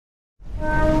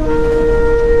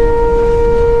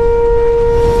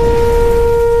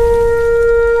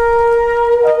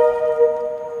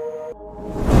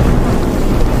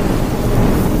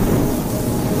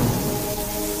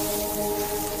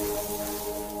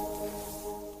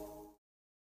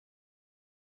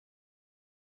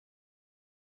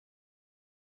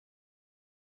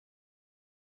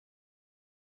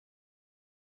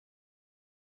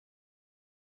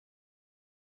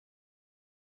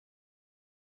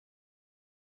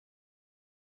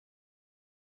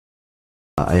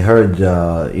I heard,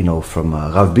 from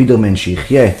Rav Biderman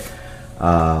Shichyeh,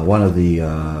 one of the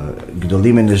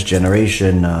Gdolim in this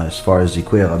generation, as far as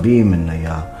Zikui Rabim in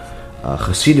the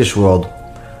Hasidish world,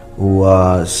 who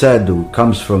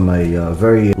comes from a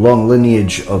very long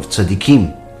lineage of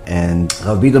tzaddikim. And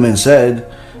Rav Biderman said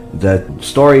that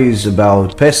stories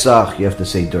about Pesach, you have to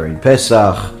say during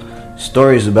Pesach.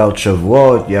 Stories about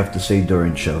Shavuot, you have to say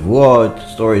during Shavuot.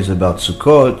 Stories about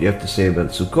Sukkot, you have to say about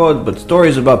Sukkot. But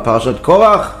stories about Parashat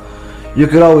Korach, you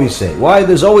could always say. Why?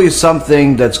 There's always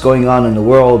something that's going on in the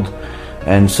world,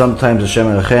 and sometimes Hashem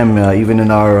Erechem, even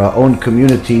in our own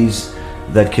communities,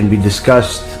 that can be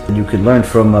discussed. You can learn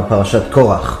from Parashat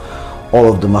Korach.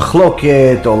 All of the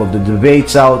machloket, all of the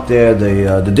debates out there,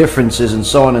 the differences, and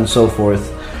so on and so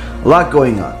forth. A lot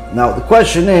going on. Now the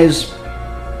question is,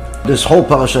 this whole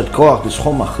Parashat Korach, this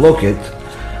whole machloket,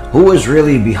 who is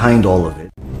really behind all of it?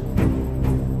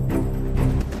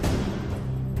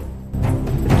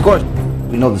 Of course,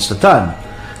 we know the Satan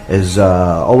is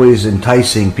always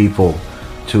enticing people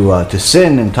to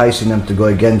sin, enticing them to go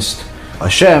against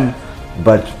Hashem.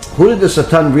 But who did the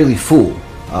Satan really fool?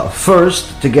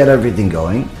 First, to get everything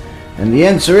going. And the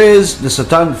answer is, the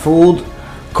Satan fooled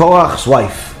Korach's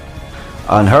wife.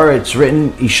 On her it's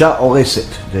written, Isha Oreset.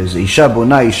 There's Isha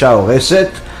Bona, Isha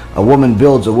Oreset. A woman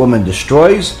builds, a woman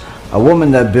destroys. A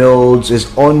woman that builds is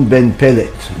On Ben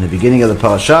Pelet. In the beginning of the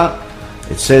parasha,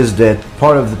 it says that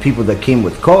part of the people that came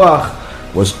with Korach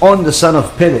was On the son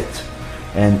of Pelet.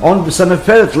 And On the son of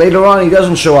Pelet, later on, he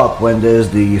doesn't show up when there's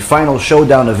the final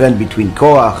showdown event between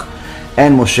Korach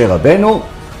and Moshe Rabbeinu.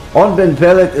 On Ben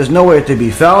Pelet is nowhere to be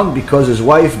found because his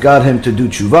wife got him to do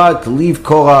tshuva, to leave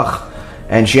Korach,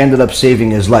 and she ended up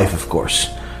saving his life, of course.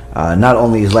 Not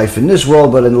only his life in this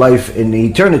world, but in life in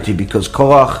eternity, because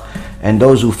Korach and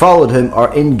those who followed him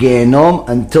are in Gehenom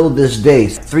until this day.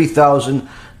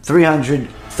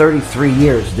 3,333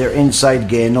 years they're inside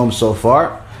Gehenom so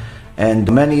far.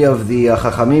 And many of the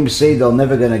Chachamim say they're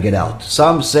never going to get out.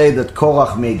 Some say that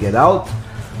Korach may get out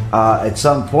at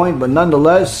some point, but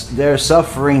nonetheless, they're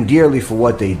suffering dearly for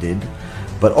what they did.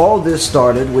 But all this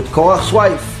started with Korach's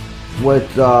wife,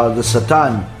 with the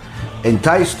Satan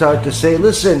enticed her to say,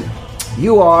 listen,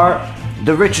 you are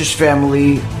the richest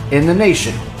family in the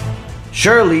nation.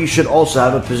 Surely you should also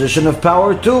have a position of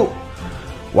power too.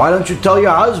 Why don't you tell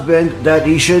your husband that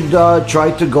he should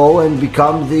try to go and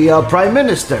become the prime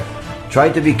minister? Try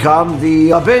to become the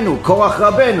Rabbeinu, Korach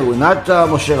Rabbeinu, not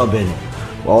Moshe Rabbeinu.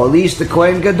 Or at least the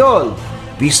Kohen Gadol.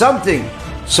 Be something.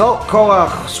 So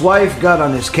Korach's wife got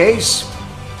on his case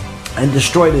and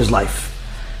destroyed his life.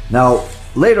 Now,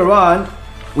 later on,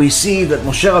 we see that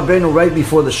Moshe Rabbeinu, right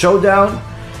before the showdown,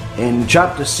 in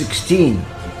chapter 16,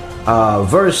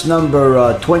 verse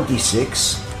number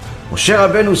 26, Moshe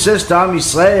Rabbeinu says to Am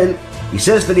Yisrael, he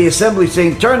says to the assembly,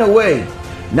 saying, turn away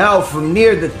now from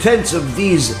near the tents of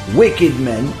these wicked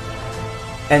men,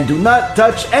 and do not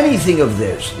touch anything of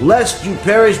theirs, lest you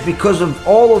perish because of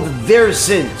all of their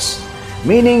sins.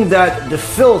 Meaning that the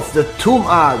filth, the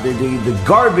tum'ah, the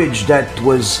garbage that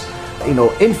was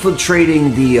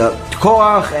infiltrating the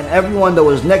Korach and everyone that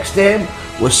was next to him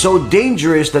was so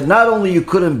dangerous that not only you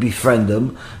couldn't befriend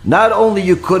them, not only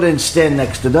you couldn't stand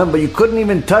next to them, but you couldn't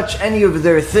even touch any of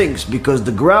their things, because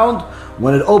the ground,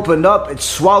 when it opened up, it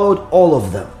swallowed all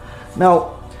of them.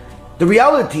 Now, the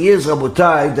reality is,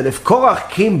 Rabotai, that if Korach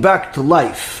came back to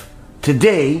life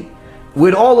today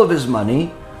with all of his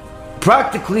money,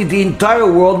 practically the entire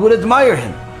world would admire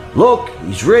him. Look,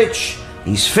 he's rich,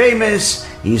 he's famous,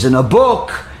 he's in a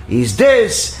book, he's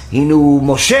this, he knew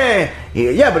Moshe,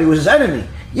 but he was his enemy.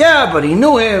 Yeah, but he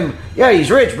knew him. Yeah, he's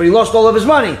rich, but he lost all of his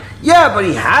money. Yeah, but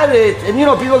he had it. And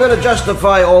people are going to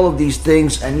justify all of these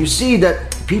things. And you see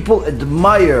that people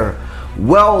admire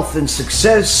wealth and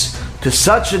success to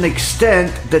such an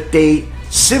extent that they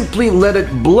simply let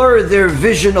it blur their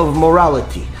vision of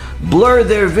morality, blur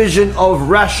their vision of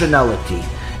rationality.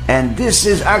 And this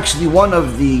is actually one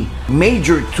of the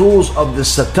major tools of the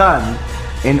Satan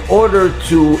in order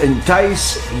to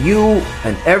entice you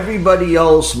and everybody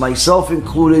else, myself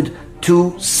included,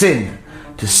 to sin.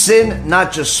 To sin,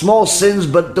 not just small sins,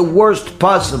 but the worst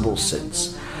possible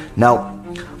sins. Now,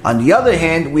 on the other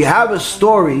hand, we have a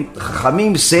story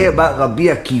Chachamim say about Rabbi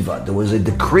Akiva. There was a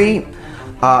decree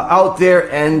out there,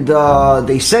 and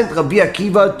they sent Rabbi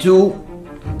Akiva to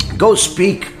go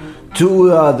speak to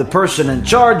the person in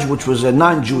charge, which was a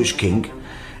non-Jewish king.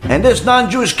 And this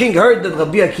non-Jewish king heard that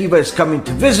Rabbi Akiva is coming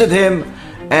to visit him,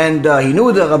 and he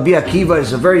knew that Rabbi Akiva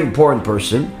is a very important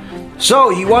person, so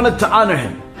he wanted to honor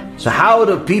him. So how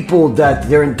do people that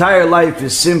their entire life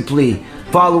is simply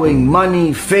following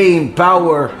money, fame,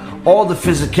 power, all the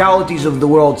physicalities of the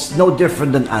world, it's no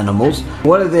different than animals.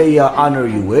 What do they honor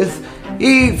you with?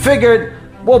 He figured,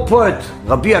 we'll put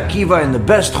Rabbi Akiva in the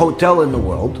best hotel in the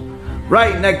world,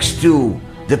 right next to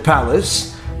the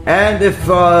palace, and if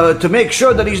to make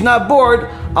sure that he's not bored,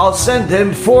 I'll send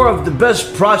him 4 of the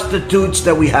best prostitutes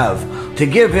that we have to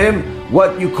give him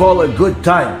what you call a good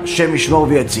time. Shem Yishmor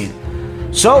v'Yatzil.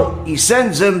 So he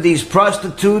sends him these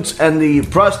prostitutes, and the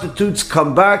prostitutes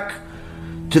come back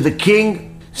to the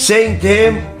king saying to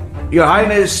him, Your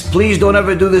Highness, please don't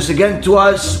ever do this again to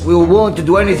us. We were willing to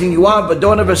do anything you want, but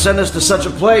don't ever send us to such a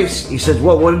place. He said,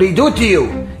 well, what did he do to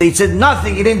you? They said,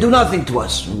 nothing. He didn't do nothing to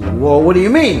us. Well, what do you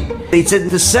mean? They said,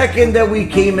 the second that we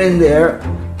came in there,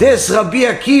 this Rabbi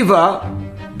Akiva,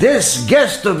 this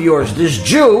guest of yours, this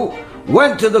Jew,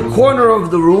 went to the corner of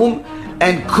the room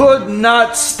and could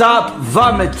not stop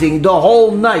vomiting the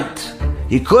whole night.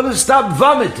 He couldn't stop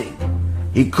vomiting.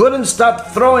 He couldn't stop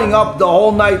throwing up the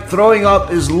whole night, throwing up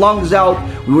his lungs out.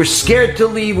 We were scared to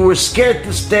leave. We were scared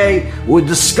to stay. We were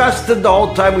disgusted the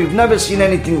whole time. We've never seen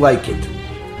anything like it.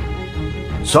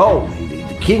 So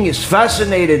the king is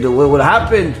fascinated with what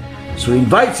happened. So he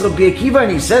invites Rabbi Akiva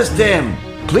and he says to him,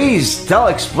 please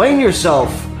explain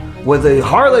yourself. Were the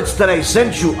harlots that I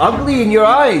sent you ugly in your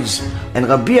eyes? And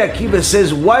Rabbi Akiva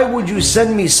says, why would you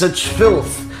send me such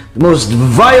filth? The most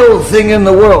vile thing in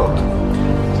the world.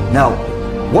 Now,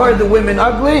 were the women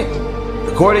ugly?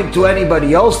 According to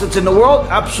anybody else that's in the world,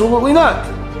 absolutely not.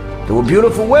 There were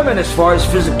beautiful women as far as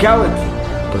physicality.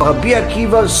 But Rabbi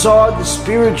Akiva saw the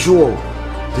spiritual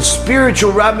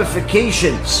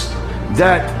ramifications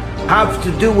that have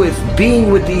to do with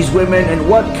being with these women and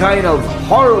what kind of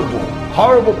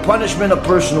horrible punishment a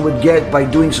person would get by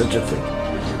doing such a thing.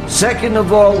 Second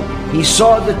of all, he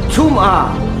saw the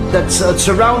tum'ah that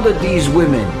surrounded these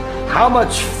women. How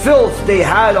much filth they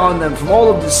had on them from all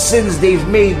of the sins they've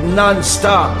made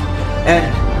non-stop, and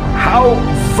how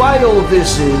vital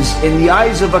this is in the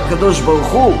eyes of HaKadosh Baruch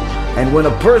Hu. And when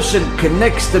a person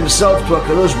connects himself to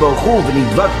HaKadosh Baruch Hu,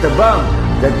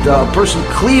 that a person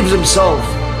cleaves himself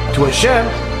to Hashem,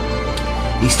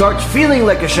 he starts feeling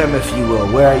like Hashem, if you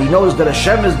will, where he knows that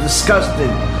Hashem is disgusted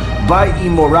by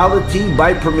immorality,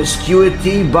 by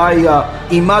promiscuity, by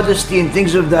immodesty and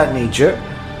things of that nature.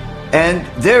 And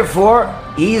therefore,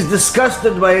 he is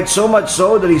disgusted by it, so much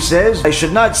so that he says, I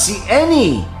should not see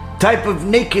any type of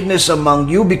nakedness among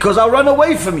you, because I'll run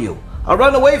away from you. I'll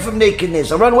run away from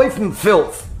nakedness. I'll run away from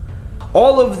filth.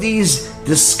 All of these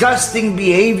disgusting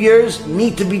behaviors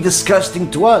need to be disgusting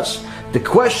to us. The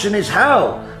question is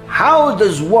how? How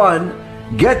does one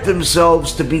get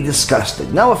themselves to be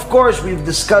disgusted? Now, of course, we've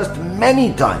discussed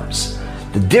many times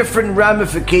the different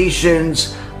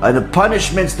ramifications the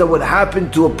punishments that would happen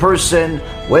to a person,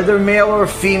 whether male or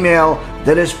female,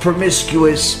 that is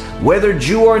promiscuous, whether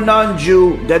Jew or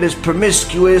non-Jew, that is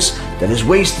promiscuous, that is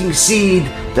wasting seed,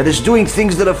 that is doing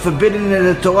things that are forbidden in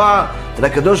the Torah,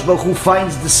 that HaKadosh Baruch Hu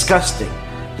finds disgusting.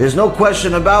 There's no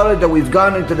question about it that we've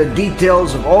gone into the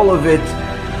details of all of it.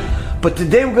 But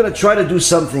today we're going to try to do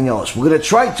something else. We're going to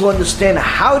try to understand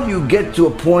how do you get to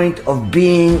a point of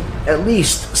being at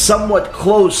least somewhat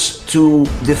close to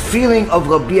the feeling of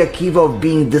Rabbi Akiva of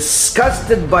being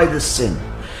disgusted by the sin,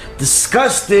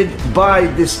 disgusted by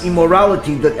this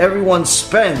immorality that everyone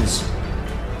spends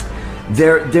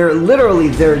their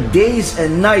days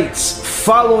and nights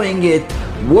following it,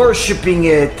 worshiping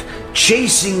it,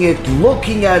 chasing it,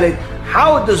 looking at it.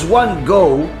 How does one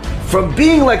go from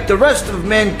being like the rest of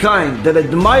mankind that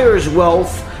admires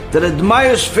wealth, that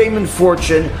admires fame and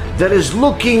fortune, that is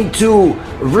looking to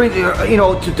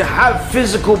have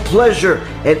physical pleasure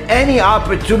at any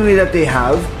opportunity that they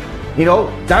have,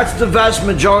 that's the vast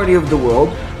majority of the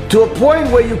world, to a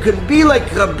point where you can be like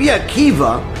Rabbi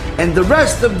Akiva and the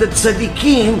rest of the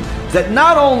tzaddikim that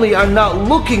not only are not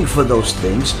looking for those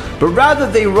things, but rather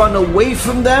they run away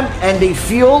from them and they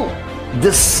feel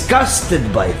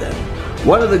disgusted by them.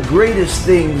 One of the greatest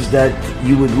things that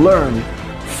you would learn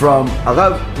from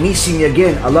Arav Nisim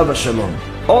Yagen, Alav Shalom,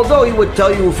 although he would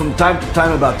tell you from time to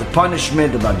time about the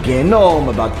punishment, about Gehenom,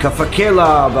 about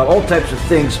Kafakela, about all types of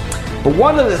things, but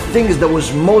one of the things that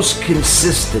was most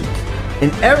consistent in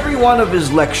every one of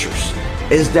his lectures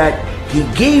is that he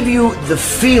gave you the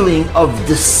feeling of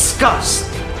disgust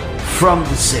from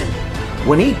the sin.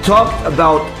 When he talked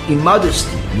about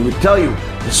immodesty, he would tell you,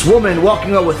 this woman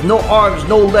walking out with no arms,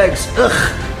 no legs,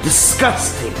 ugh,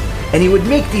 disgusting. And he would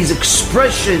make these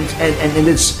expressions and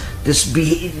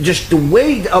just the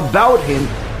way about him,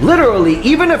 literally,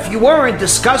 even if you weren't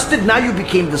disgusted, now you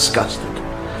became disgusted.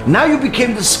 Now you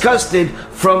became disgusted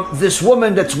from this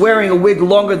woman that's wearing a wig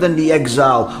longer than the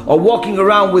exile, or walking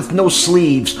around with no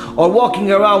sleeves, or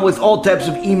walking around with all types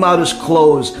of immodest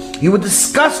clothes. You were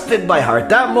disgusted by her at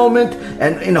that moment,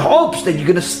 and in hopes that you're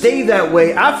going to stay that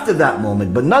way after that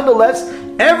moment. But nonetheless,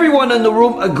 everyone in the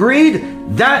room agreed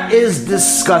that is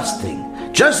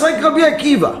disgusting. Just like Rabbi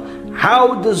Akiva,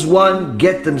 how does one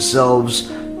get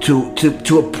themselves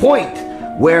to a point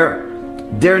where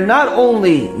they're not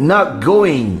only not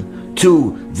going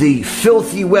to the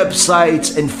filthy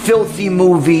websites and filthy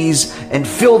movies and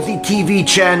filthy TV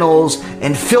channels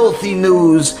and filthy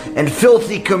news and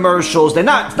filthy commercials. It's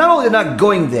not only they're not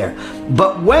going there,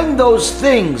 but when those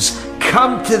things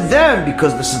come to them,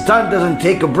 because the Satan doesn't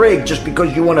take a break just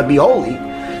because you want to be holy,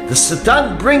 the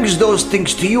Satan brings those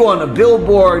things to you on a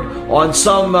billboard, on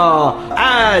some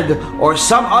ad, or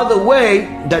some other way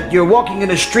that you're walking in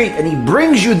the street, and he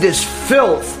brings you this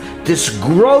filth, this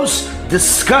gross,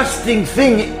 disgusting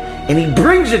thing, and he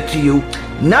brings it to you.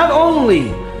 Not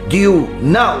only do you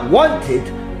not want it,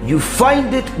 you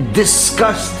find it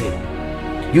disgusting.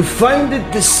 You find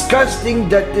it disgusting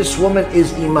that this woman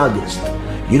is immodest.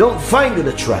 You don't find it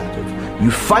attractive. You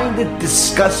find it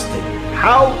disgusting.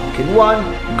 How can one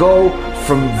go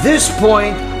from this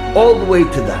point all the way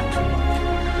to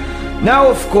that? Now,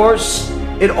 of course,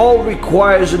 it all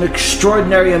requires an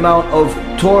extraordinary amount of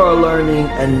Torah learning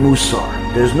and Musar.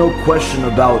 There's no question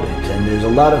about it. And there's a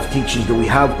lot of teachings that we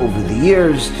have over the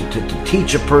years to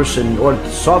teach a person in order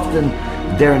to soften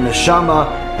their neshama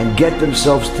and get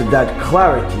themselves to that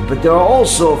clarity. But there are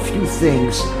also a few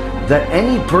things that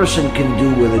any person can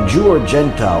do, whether Jew or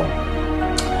Gentile.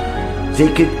 They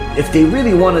could, if they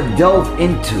really want to delve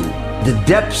into the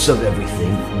depths of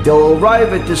everything, they'll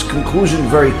arrive at this conclusion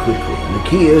very quickly. And the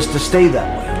key is to stay that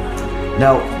way.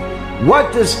 Now,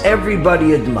 what does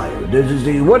everybody admire?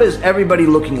 What is everybody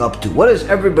looking up to? What does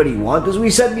everybody want? As we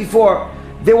said before,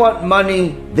 they want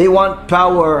money, they want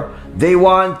power, they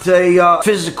want a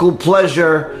physical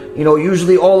pleasure. You know,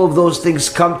 usually all of those things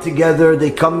come together. They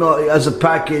come as a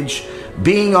package.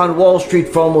 Being on Wall Street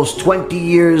for almost 20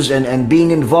 years and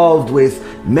being involved with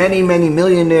many, many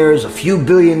millionaires, a few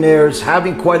billionaires,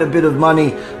 having quite a bit of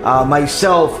money,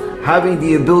 myself, having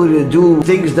the ability to do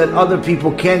things that other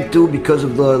people can't do because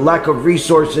of the lack of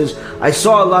resources. I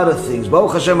saw a lot of things.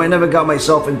 Baruch Hashem, I never got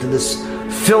myself into this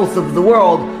filth of the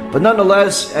world, but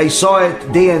nonetheless, I saw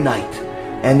it day and night.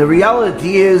 And the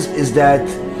reality is that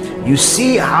you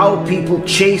see how people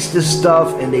chase this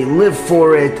stuff and they live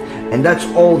for it, and that's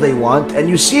all they want. And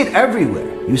you see it everywhere.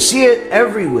 You see it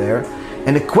everywhere.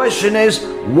 And the question is,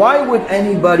 why would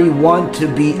anybody want to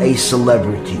be a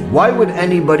celebrity? Why would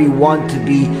anybody want to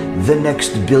be the next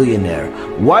billionaire?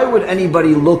 Why would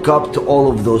anybody look up to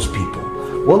all of those people?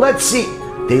 Well, let's see.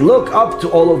 They look up to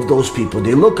all of those people.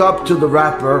 They look up to the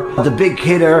rapper, the big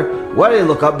hitter. Why do they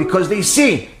look up? Because they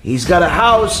see he's got a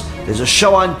house, there's a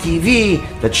show on TV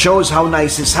that shows how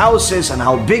nice his house is and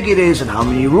how big it is and how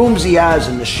many rooms he has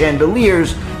and the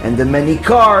chandeliers and the many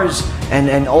cars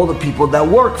and all the people that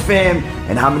work for him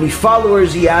and how many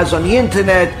followers he has on the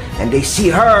internet, and they see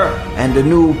her and the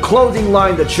new clothing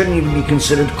line that shouldn't even be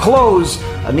considered clothes.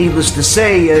 Needless to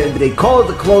say, they call it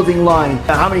the clothing line.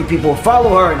 How many people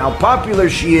follow her and how popular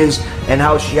she is and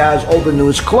how she has all the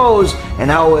newest clothes and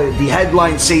how the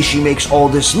headlines say she makes all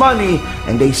this money.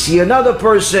 And they see another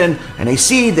person and they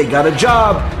see they got a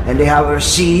job and they have a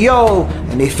CEO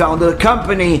and they founded a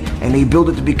company and they built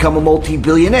it to become a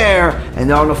multi-billionaire and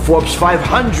they're on the Forbes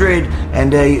 500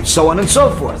 and so on and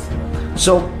so forth.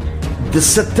 So the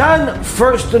Satan,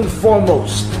 first and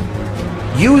foremost,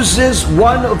 uses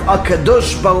one of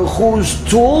HaKadosh Baruch Hu's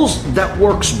tools that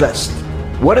works best.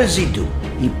 What does he do?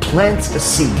 He plants a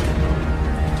seed.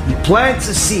 He plants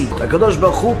a seed. HaKadosh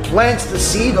Baruch Hu plants the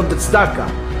seed of the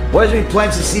tzedakah. What does he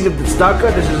plants the seed of the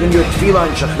tzedakah? This is in your tefillah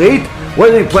and shachrit. What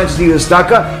does he plants the seed of the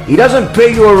tzedakah? He doesn't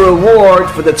pay you a reward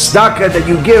for the tzedakah that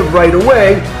you give right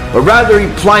away, but rather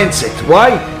he plants it.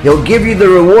 Why? He'll give you the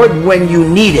reward when you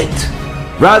need it,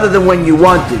 rather than when you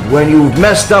want it, when you've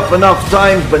messed up enough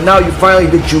times, but now you finally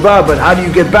did tshuva. But how do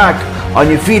you get back on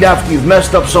your feet after you've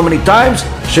messed up so many times?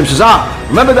 Hashem says,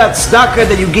 remember that tzedakah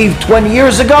that you gave 20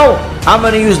 years ago? I'm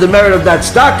going to use the merit of that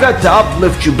tzedakah to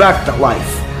uplift you back to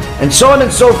life. And so on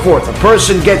and so forth. A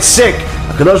person gets sick.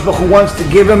 HaKadosh Baruch Hu wants to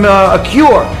give him a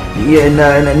cure.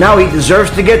 And now he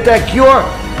deserves to get that cure.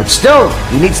 But still,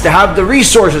 he needs to have the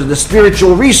resources, the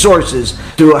spiritual resources,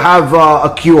 to have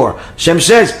a cure. Hashem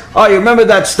says, you remember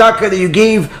that tzedakah that you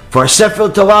gave for a Sefer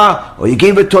Torah, or you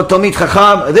gave it to a Talmid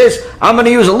Chacham, or this? I'm going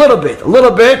to use a little bit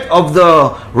of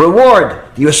the reward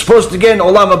that you're supposed to get in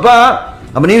Olam Haba.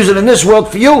 I'm going to use it in this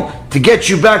world for you to get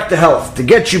you back to health, to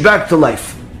get you back to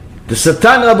life. The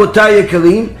Satan, Rabotai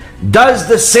Yekarim, does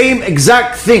the same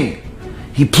exact thing.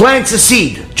 He plants a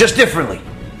seed, just differently.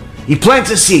 He plants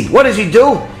a seed. What does he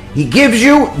do? He gives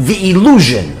you the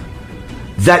illusion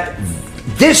that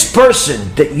this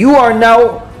person that you are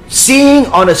now seeing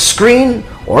on a screen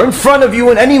or in front of you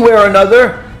in anywhere or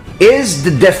another is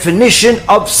the definition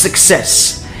of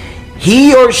success.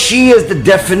 He or she is the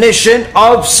definition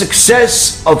of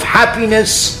success, of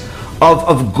happiness,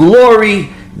 of glory.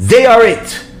 They are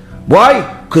it.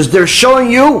 Why? Because they're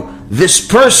showing you this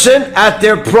person at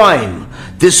their prime.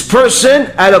 This person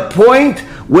at a point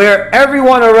where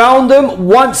everyone around them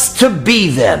wants to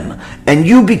be them. And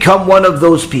you become one of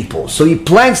those people. So he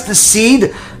plants the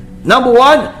seed. Number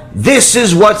one, this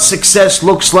is what success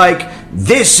looks like.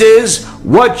 This is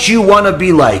what you want to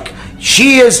be like.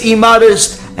 She is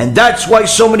immodest, and that's why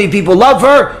so many people love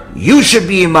her. You should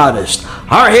be immodest.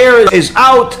 Her hair is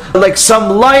out like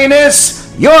some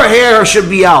lioness. Your hair should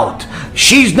be out.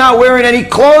 She's not wearing any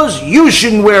clothes. You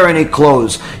shouldn't wear any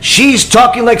clothes. She's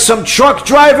talking like some truck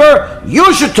driver.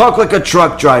 You should talk like a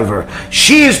truck driver.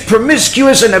 She is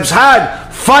promiscuous and has had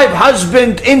 5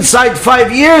 husbands inside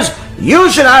 5 years.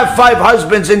 You should have 5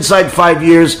 husbands inside 5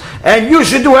 years. And you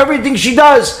should do everything she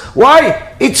does.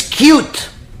 Why? It's cute.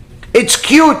 It's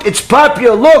cute. It's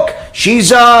popular. Look, she's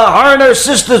her and her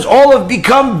sisters all have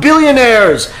become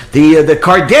billionaires. The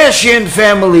Kardashian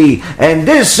family, and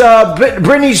this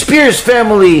Britney Spears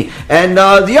family, and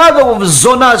the other one was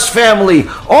Zona's family.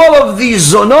 All of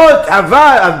these Zonot have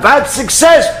had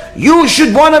success. You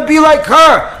should want to be like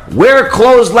her. Wear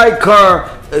clothes like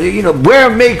her. Wear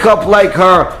makeup like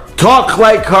her. Talk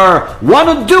like her.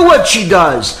 Want to do what she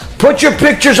does. Put your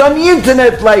pictures on the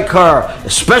internet like her,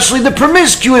 especially the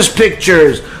promiscuous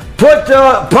pictures.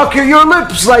 Pucker your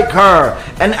lips like her,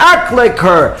 and act like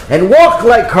her, and walk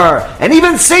like her, and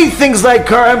even say things like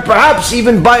her, and perhaps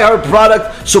even buy her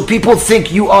product so people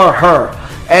think you are her.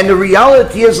 And the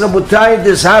reality is, Rabotai,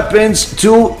 this happens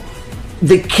to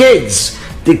the kids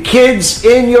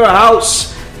in your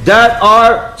house that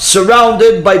are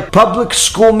surrounded by public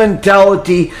school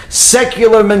mentality,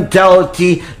 secular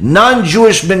mentality,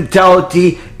 non-Jewish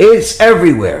mentality. It's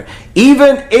everywhere.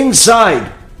 Even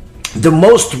inside the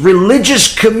most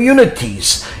religious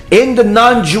communities in the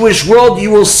non-Jewish world, you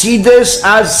will see this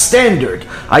as standard.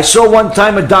 I saw one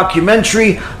time a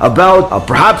documentary about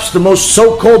perhaps the most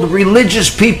so-called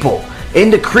religious people in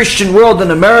the Christian world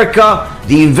in America,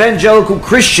 the evangelical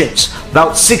Christians.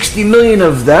 About 60 million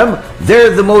of them.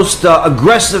 They're the most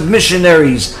aggressive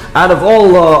missionaries out of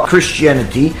all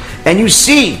Christianity. And you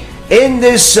see in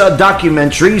this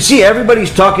documentary, you see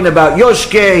everybody's talking about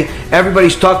Yoshke,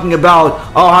 everybody's talking about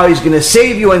how he's going to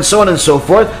save you and so on and so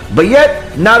forth, but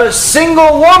yet not a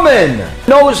single woman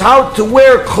knows how to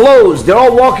wear clothes. They're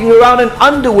all walking around in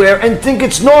underwear and think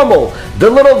it's normal. The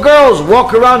little girls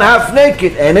walk around half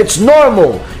naked and it's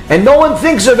normal. And no one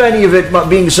thinks of any of it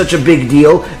being such a big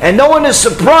deal. And no one is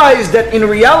surprised that in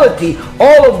reality,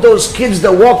 all of those kids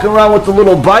that walk around with the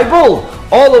little Bible,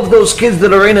 all of those kids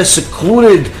that are in a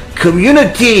secluded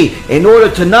community in order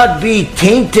to not be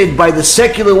tainted by the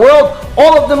secular world,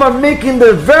 all of them are making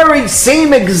the very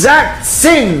same exact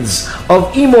sins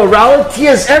of immorality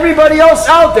as everybody else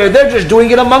out there. They're just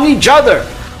doing it among each other.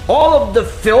 All of the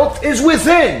filth is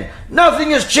within.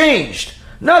 Nothing has changed.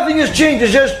 Nothing has changed.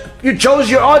 It's just you chose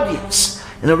your audience.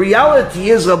 And the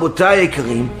reality is, Rabotai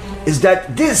Karim, is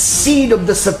that this seed of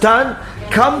the Satan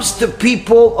comes to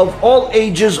people of all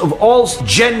ages, of all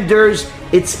genders.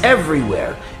 It's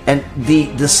everywhere. And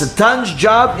the Satan's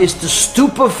job is to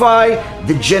stupefy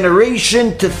the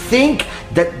generation to think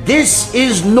that this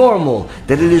is normal,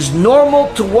 that it is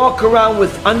normal to walk around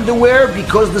with underwear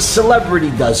because the celebrity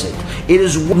does it. It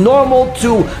is normal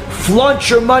to flaunt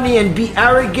your money and be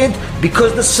arrogant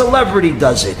because the celebrity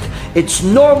does it. It's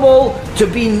normal to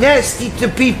be nasty to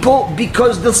people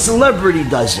because the celebrity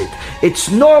does it. It's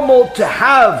normal to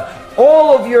have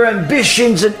all of your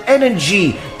ambitions and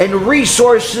energy and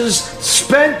resources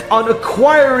spent on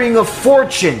acquiring a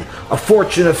fortune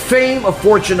of fame, a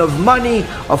fortune of money,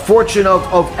 a fortune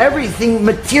of everything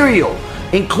material,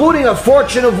 including a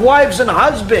fortune of wives and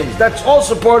husbands. That's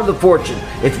also part of the fortune.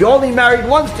 If you only married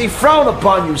once, they frown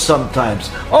upon you sometimes.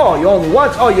 Oh, you only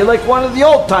once? Oh, you're like one of the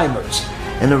old timers.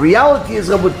 And the reality is,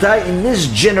 Rabotai, in this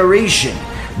generation,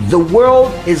 the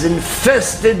world is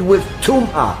infested with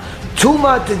tum'ah.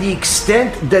 Tum'ah to the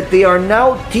extent that they are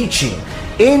now teaching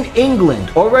in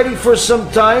England already for some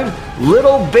time,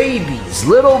 little babies,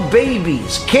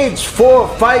 kids 4,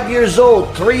 5 years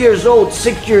old, 3 years old,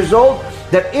 6 years old,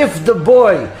 that if the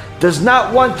boy does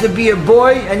not want to be a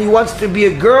boy and he wants to be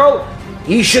a girl,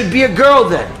 he should be a girl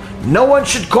then. No one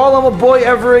should call him a boy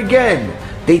ever again.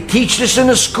 They teach this in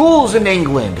the schools in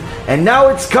England, and now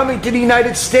it's coming to the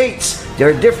United States. There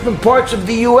are different parts of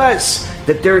the US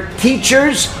that their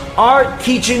teachers are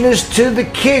teaching this to the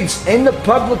kids in the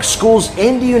public schools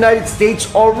in the United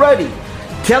States already,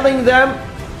 telling them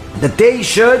that they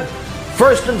should,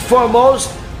 first and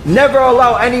foremost, never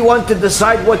allow anyone to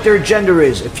decide what their gender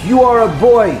is. If you are a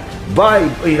boy by,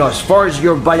 as far as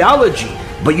your biology,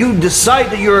 but you decide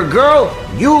that you're a girl,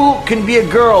 you can be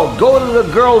a girl. Go to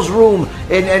the girls' room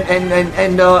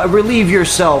and relieve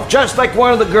yourself, just like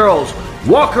one of the girls.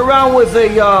 Walk around with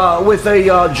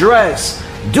a dress.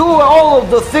 Do all of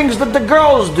the things that the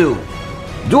girls do.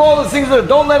 Do all the things that,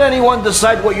 don't let anyone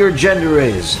decide what your gender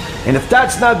is. And if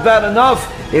that's not bad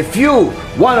enough, if you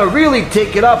want to really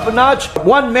take it up a notch,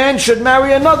 one man should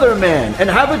marry another man and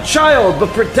have a child, but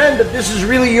pretend that this is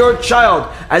really your child,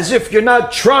 as if you're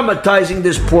not traumatizing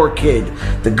this poor kid.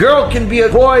 The girl can be a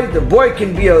boy, the boy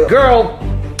can be a girl,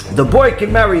 the boy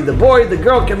can marry the boy, the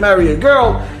girl can marry a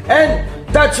girl, and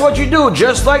that's what you do.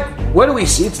 Just like, what do we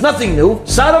see? It's nothing new.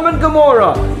 Sodom and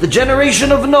Gomorrah, the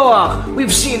generation of Noah.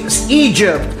 We've seen this,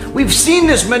 Egypt. We've seen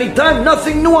this many times.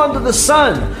 Nothing new under the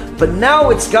sun. But now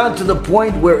it's gone to the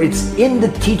point where it's in the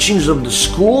teachings of the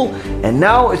school, and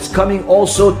now it's coming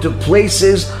also to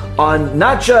places on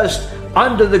not just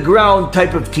under the ground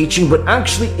type of teaching, but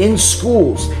actually in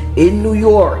schools, in New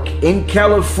York, in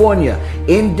California,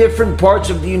 in different parts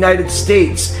of the United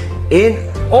States,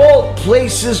 in all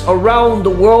places around the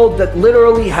world that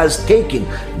literally has taken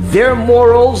their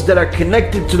morals that are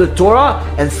connected to the Torah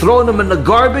and thrown them in the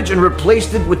garbage and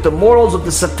replaced it with the morals of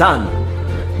the Satan.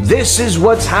 This is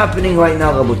what's happening right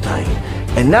now, Rabotai.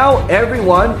 And now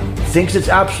everyone thinks it's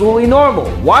absolutely normal.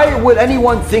 Why would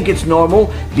anyone think it's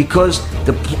normal? Because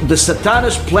the Satan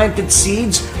has planted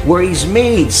seeds where he's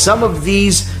made some of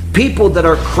these people that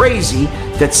are crazy,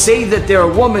 that say that they're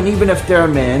a woman even if they're a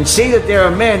man, say that they're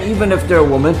a man even if they're a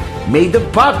woman, made them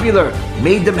popular,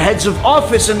 made them heads of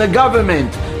office in the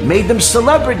government, made them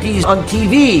celebrities on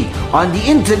TV, on the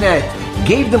internet,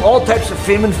 gave them all types of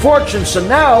fame and fortune. So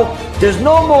now there's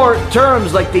no more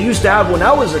terms like they used to have when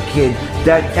I was a kid,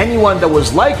 that anyone that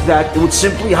was like that, they would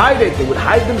simply hide it. They would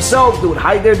hide themselves, they would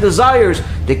hide their desires.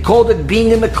 They called it being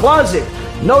in the closet.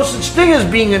 No such thing as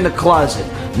being in the closet.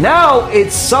 Now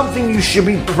it's something you should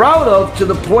be proud of, to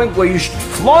the point where you should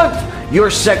flaunt your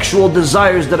sexual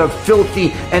desires that are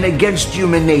filthy and against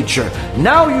human nature.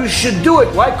 Now you should do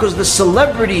it. Why? Because the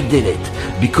celebrity did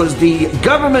it, because the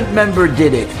government member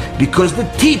did it, because the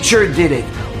teacher did it.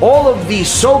 All of these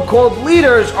so-called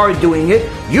leaders are doing it.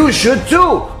 You should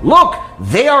too. Look,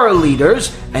 they are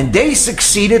leaders and they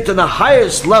succeeded to the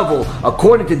highest level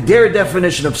according to their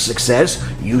definition of success.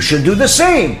 You should do the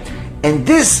same. And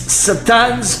this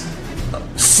Satan's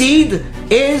seed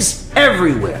is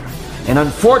everywhere. And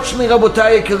unfortunately,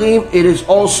 Rabotai Karim, it is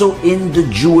also in the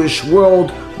Jewish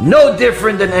world, no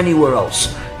different than anywhere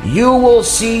else. You will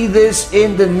see this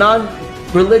in the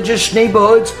non-religious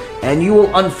neighborhoods, and you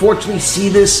will unfortunately see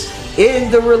this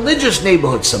in the religious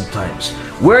neighborhoods sometimes,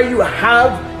 where you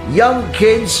have young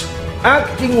kids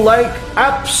acting like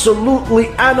absolutely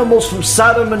animals from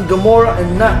Sodom and Gomorrah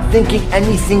and not thinking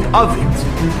anything of it.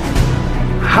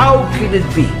 How could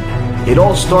it be? It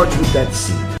all starts with that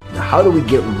seed. Now, how do we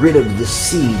get rid of the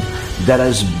seed that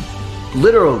has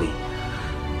literally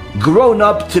grown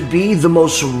up to be the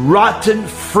most rotten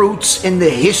fruits in the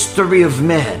history of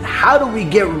man? How do we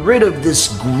get rid of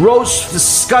this gross,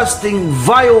 disgusting,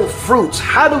 vile fruits?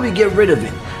 How do we get rid of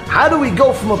it? How do we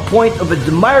go from a point of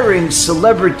admiring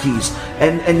celebrities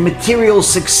and material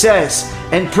success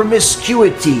and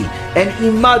promiscuity and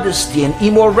immodesty and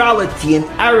immorality and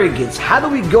arrogance? How do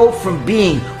we go from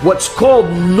being what's called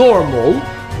normal,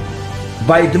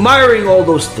 by admiring all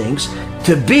those things,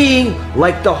 to being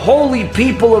like the holy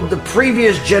people of the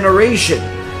previous generation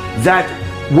that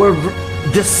were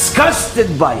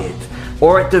disgusted by it,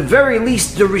 or at the very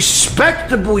least the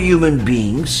respectable human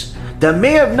beings that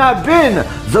may have not been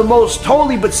the most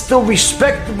holy but still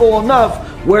respectable enough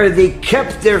where they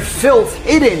kept their filth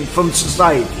hidden from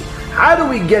society? How do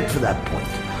we get to that point?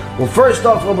 Well, first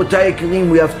off, Rabotai Karim,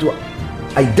 we have to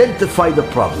identify the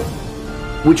problem,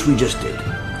 which we just did.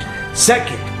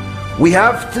 Second, we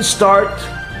have to start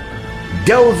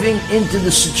delving into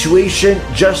the situation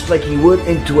just like you would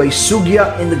into a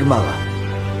sugya in the Gemara.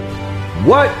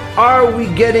 What are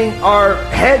we getting our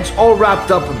heads all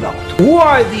wrapped up about? Who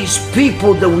are these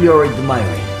people that we are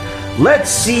admiring?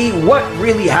 Let's see what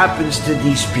really happens to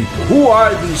these people. Who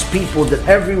are these people that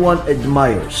everyone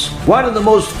admires? One of the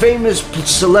most famous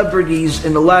celebrities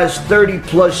in the last 30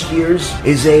 plus years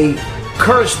is a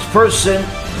cursed person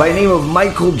by the name of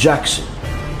Michael Jackson.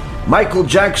 Michael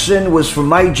Jackson was from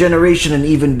my generation and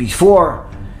even before,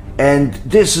 and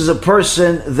this is a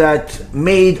person that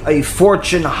made a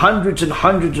fortune, hundreds and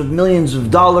hundreds of millions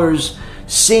of dollars,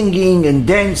 singing and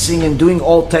dancing and doing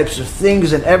all types of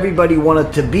things, and everybody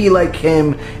wanted to be like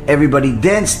him, everybody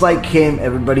danced like him,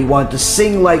 everybody wanted to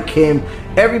sing like him,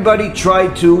 everybody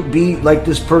tried to be like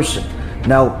this person.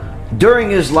 Now, during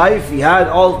his life, he had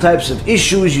all types of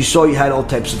issues. You saw he had all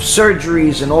types of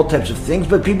surgeries and all types of things,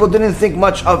 but people didn't think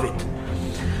much of it.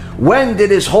 When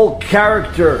did his whole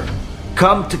character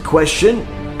come to question?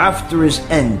 After his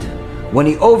end, when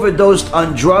he overdosed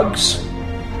on drugs,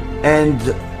 and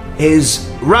his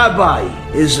rabbi,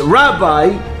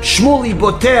 Shmuley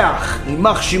Boteach,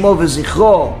 Yimach Shimo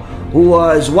v'zichro, who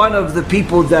was one of the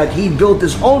people that he built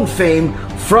his own fame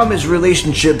from his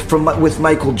relationship with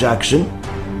Michael Jackson,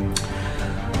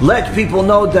 let people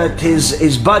know that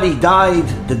his buddy died.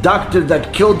 The doctor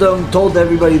that killed him told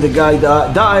everybody the guy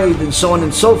died, and so on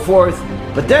and so forth.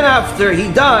 But then after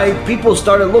he died, people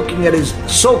started looking at his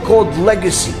so-called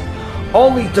legacy,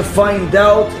 only to find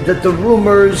out that the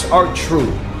rumors are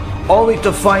true, only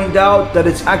to find out that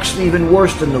it's actually even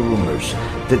worse than the rumors,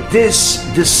 that this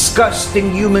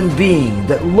disgusting human being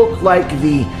that looked like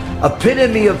the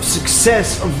epitome of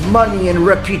success, of money and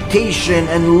reputation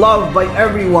and love by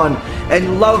everyone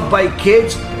and loved by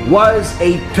kids, was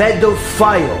a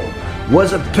pedophile.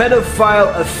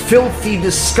 A filthy,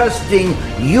 disgusting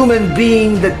human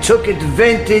being that took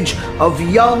advantage of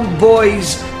young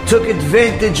boys, took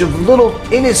advantage of little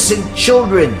innocent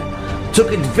children,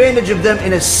 took advantage of them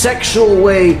in a sexual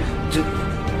way, to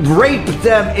rape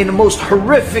them in the most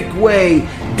horrific way,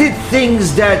 did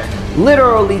things that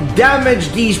literally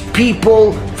damaged these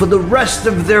people for the rest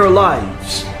of their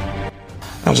lives.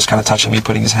 Just kind of touching me,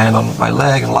 putting his hand on my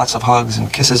leg, and lots of hugs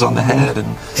and kisses on the head.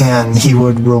 And he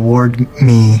would reward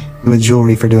me with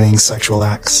jewelry for doing sexual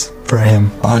acts for him.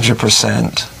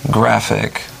 100%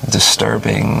 graphic,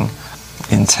 disturbing,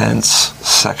 intense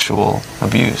sexual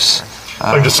abuse.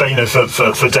 I'm just saying,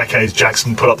 for decades,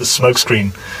 Jackson put up this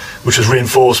smokescreen, which was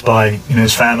reinforced by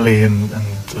his family and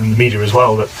the media as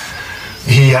well, that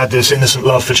he had this innocent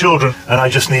love for children, and I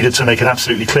just needed to make it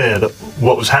absolutely clear that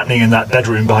what was happening in that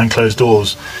bedroom behind closed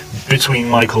doors between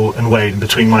Michael and Wade and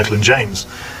between Michael and James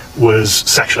was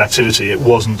sexual activity. It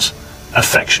wasn't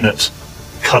affectionate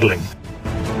cuddling.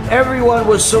 Everyone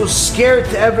was so scared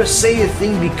to ever say a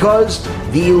thing because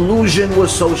the illusion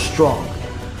was so strong.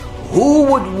 Who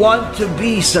would want to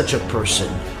be such a person?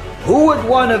 Who would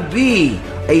want to be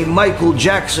a Michael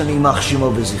Jackson, Yimach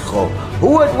Shimo v'zichro?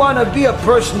 Who would want to be a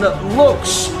person that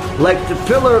looks like the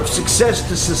pillar of success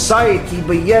to society,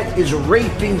 but yet is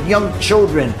raping young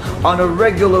children on a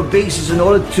regular basis in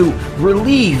order to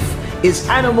relieve his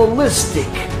animalistic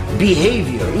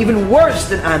behavior, even worse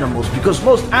than animals, because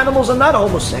most animals are not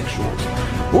homosexuals.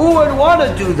 Who would want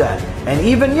to do that? And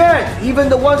even yet, even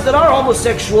the ones that are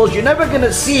homosexuals, you're never going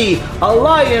to see a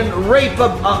lion rape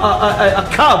a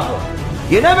cub.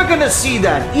 You're never going to see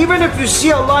that. Even if you see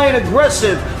a lion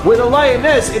aggressive with a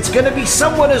lioness, it's going to be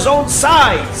someone his own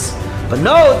size. But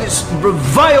no, this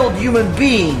reviled human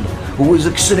being, who is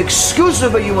an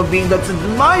exclusive human being that's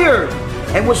admired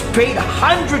and was paid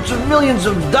hundreds of millions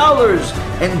of dollars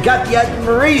and got the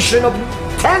admiration of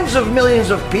tens of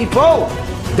millions of people,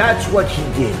 that's what he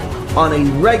did on a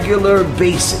regular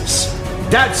basis.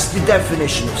 That's the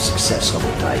definition of success,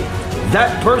 Rabotai.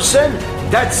 That person,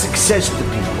 that's success to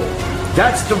people.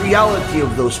 That's the reality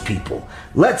of those people.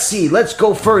 Let's see, let's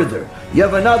go further. You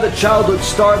have another childhood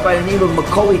star by the name of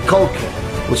Macaulay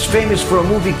Culkin, was famous for a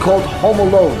movie called Home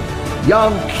Alone.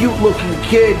 Young, cute-looking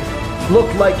kid,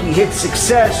 looked like he hit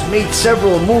success, made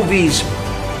several movies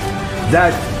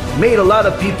that made a lot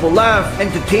of people laugh,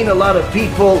 entertained a lot of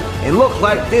people, and looked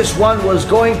like this one was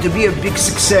going to be a big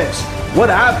success. What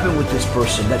happened with this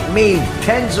person that made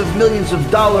tens of millions of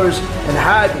dollars and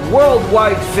had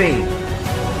worldwide fame?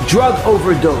 Drug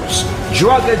overdose,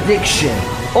 drug addiction,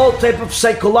 all type of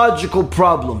psychological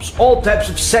problems, all types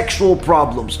of sexual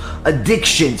problems,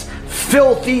 addictions,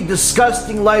 filthy,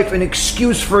 disgusting life, an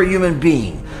excuse for a human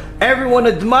being. Everyone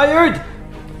admired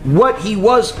what he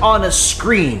was on a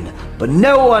screen, but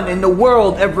no one in the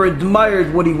world ever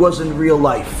admired what he was in real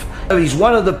life. He's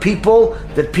one of the people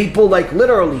that people like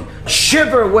literally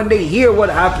shiver when they hear what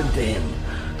happened to him.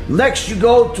 Next you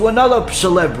go to another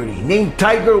celebrity named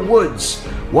Tiger Woods,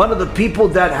 one of the people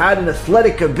that had an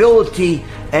athletic ability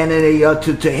and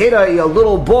to hit a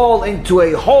little ball into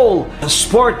a hole, a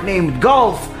sport named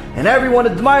golf, and everyone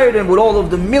admired him with all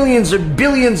of the millions or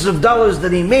billions of dollars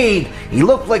that he made. He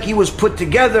looked like he was put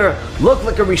together, looked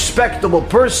like a respectable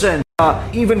person.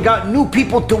 Even got new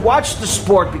people to watch the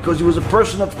sport because he was a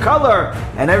person of color,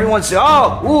 and everyone said,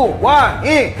 oh, ooh,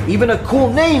 why, even a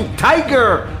cool name,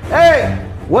 Tiger. Hey,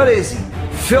 what is he?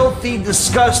 Filthy,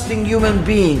 disgusting human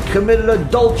being. Committed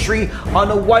adultery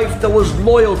on a wife that was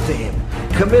loyal to him.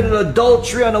 Committed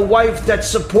adultery on a wife that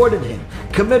supported him.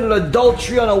 Committed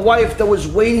adultery on a wife that was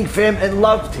waiting for him and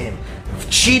loved him.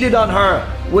 Cheated on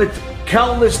her with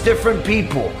countless different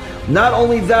people. Not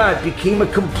only that, became a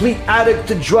complete addict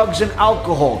to drugs and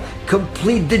alcohol.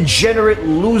 Complete degenerate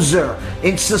loser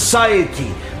in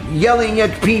society. Yelling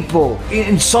at people,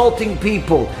 insulting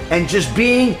people, and just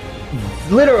being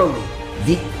literally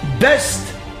the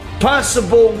best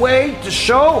possible way to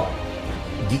show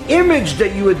the image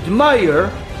that you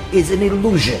admire is an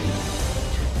illusion.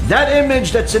 That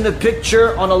image that's in the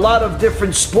picture on a lot of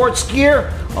different sports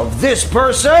gear of this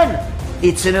person,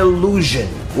 it's an illusion.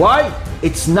 Why?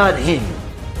 It's not him.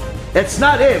 That's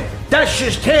not him. That's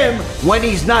just him when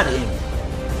he's not him.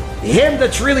 Him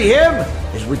that's really him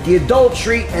is with the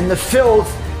adultery and the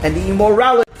filth and the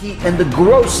immorality and the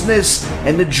grossness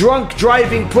and the drunk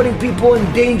driving, putting people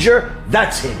in danger.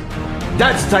 That's him.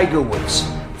 That's Tiger Woods.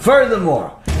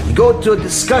 Furthermore, you go to a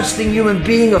disgusting human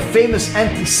being, a famous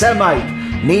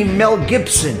anti-Semite named Mel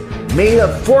Gibson, made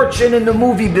a fortune in the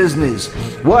movie business,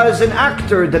 was an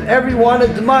actor that everyone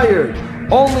admired,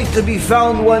 only to be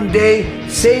found one day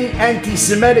saying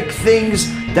anti-Semitic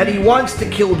things, that he wants to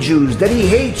kill Jews, that he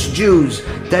hates Jews,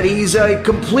 that he's a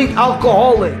complete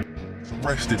alcoholic.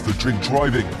 Arrested for drink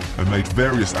driving and made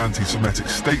various anti-Semitic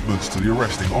statements to the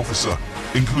arresting officer,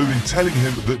 including telling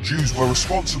him that Jews were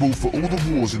responsible for all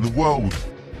the wars in the world.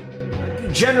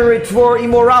 Degenerate for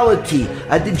immorality,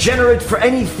 a degenerate for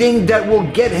anything that will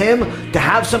get him to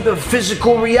have some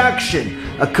physical reaction,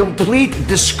 a complete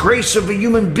disgrace of a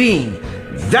human being.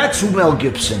 That's who Mel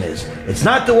Gibson is. It's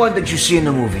not the one that you see in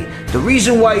the movie. The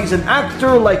reason why he's an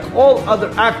actor like all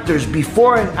other actors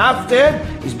before and after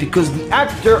him is because the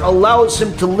actor allows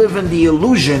him to live in the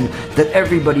illusion that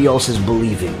everybody else is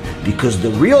believing. Because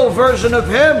the real version of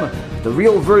him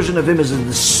is a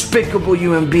despicable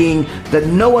human being that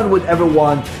no one would ever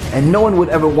want, and no one would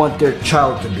ever want their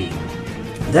child to be.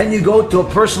 Then you go to a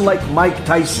person like Mike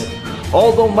Tyson.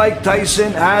 Although Mike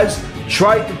Tyson has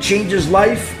tried to change his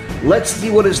life, let's see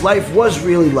what his life was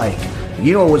really like.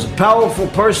 You know, was a powerful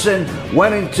person,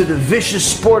 went into the vicious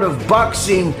sport of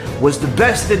boxing, was the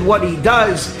best at what he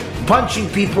does, punching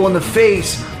people in the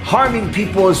face, harming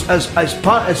people as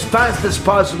fast as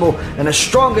possible and as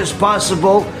strong as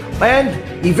possible, and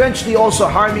eventually also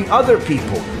harming other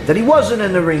people that he wasn't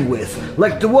in the ring with,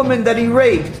 like the woman that he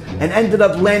raped and ended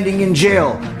up landing in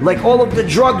jail, like all of the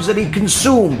drugs that he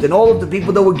consumed and all of the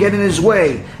people that would get in his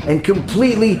way, and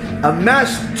completely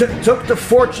took the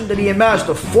fortune that he amassed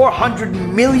of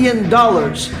 $400 million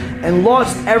and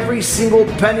lost every single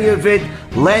penny of it,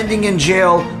 landing in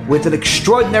jail with an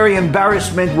extraordinary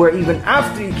embarrassment where even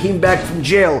after he came back from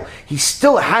jail, he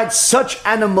still had such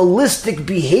animalistic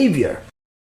behavior.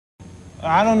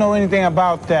 I don't know anything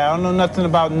about that. I don't know nothing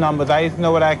about numbers. I just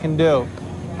know what I can do.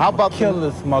 How about kill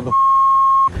this mother?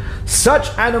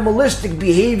 Such animalistic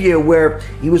behavior where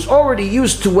he was already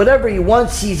used to whatever he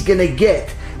wants, he's gonna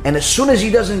get. And as soon as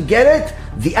he doesn't get it,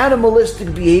 the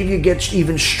animalistic behavior gets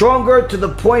even stronger, to the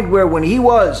point where when he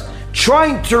was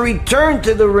trying to return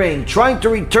to the ring, trying to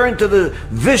return to the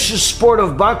vicious sport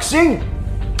of boxing,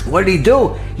 what did he do?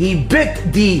 He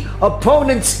bit the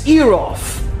opponent's ear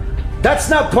off.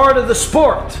 That's not part of the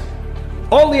sport.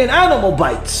 Only an animal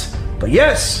bites. But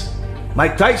yes,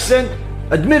 Mike Tyson,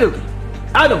 admittedly,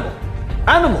 animal.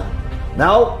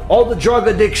 Now, all the drug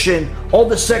addiction, all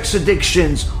the sex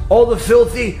addictions, all the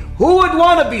filthy, who would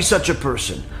want to be such a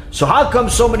person? So how come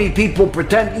so many people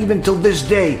pretend even till this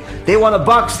day they want to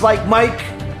box like Mike?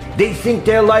 They think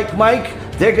they're like Mike,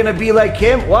 they're going to be like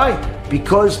him. Why?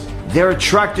 Because they're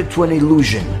attracted to an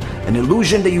illusion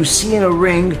that you see in a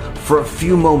ring for a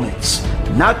few moments.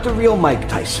 Not the real Mike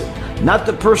Tyson, not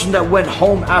the person that went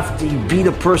home after he beat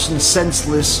a person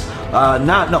senseless.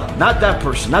 Not that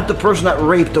person. Not the person that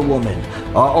raped a woman,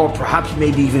 or perhaps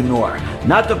maybe even more.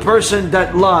 Not the person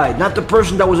that lied. Not the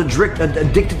person that was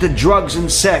addicted to drugs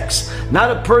and sex.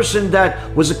 Not a person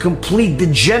that was a complete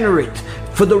degenerate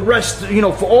for the rest,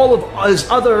 for all of his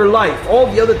other life, all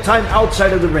the other time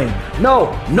outside of the ring.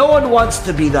 No one wants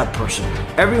to be that person.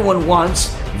 Everyone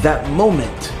wants that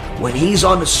moment when he's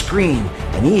on the screen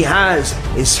and he has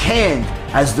his hand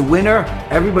as the winner.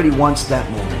 Everybody wants that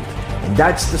moment. And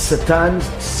that's the Satan's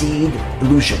seed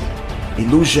illusion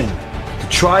to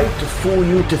tried to fool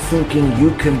you to thinking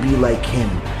you can be like him,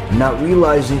 not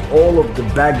realizing all of the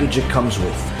baggage it comes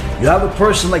with. You have a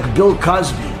person like Bill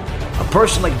Cosby. A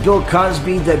person like Bill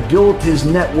Cosby that built his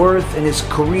net worth and his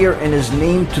career and his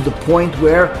name to the point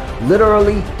where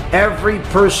literally every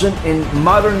person in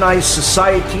modernized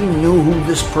society knew who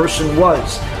this person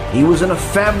was. He was in a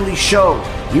family show.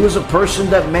 He was a person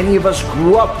that many of us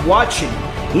grew up watching.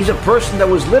 He's a person that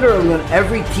was literally on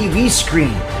every TV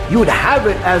screen. You would have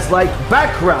it as like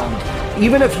background,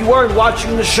 even if you weren't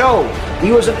watching the show.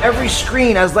 He was on every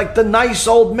screen as like the nice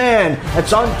old man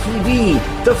that's on TV,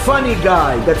 the funny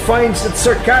guy that finds it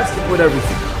sarcastic with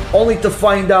everything, only to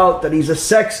find out that he's a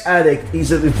sex addict,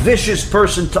 he's a vicious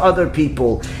person to other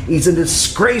people, he's a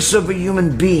disgrace of a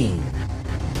human being.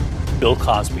 Bill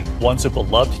Cosby, once a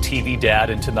beloved TV dad,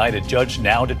 and tonight a judge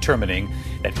now determining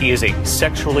that he is a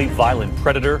sexually violent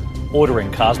predator,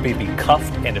 ordering Cosby be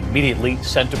cuffed and immediately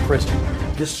sent to prison.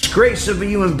 Disgrace of a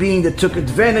human being that took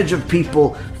advantage of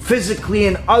people physically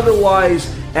and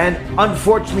otherwise, and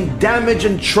unfortunately damaged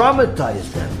and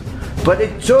traumatized them. But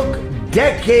it took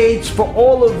decades for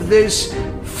all of this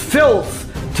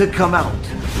filth to come out.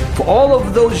 For all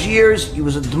of those years, he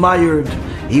was admired,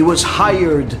 he was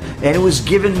hired, and he was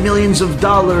given millions of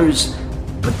dollars.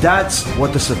 But that's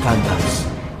what the Satan does.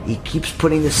 He keeps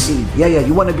putting the seed. Yeah,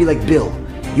 you want to be like Bill.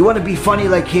 You want to be funny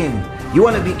like him. You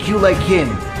want to be cute like him.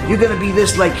 You're going to be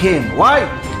this like him. Why?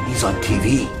 He's on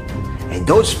TV. And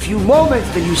those few moments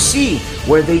that you see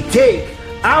where they take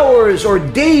hours or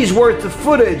days worth of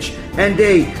footage and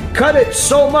they cut it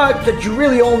so much that you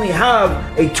really only have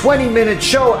a 20-minute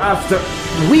show after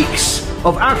weeks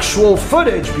of actual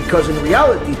footage, because in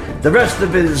reality the rest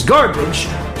of it is garbage.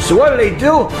 So what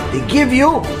do? They give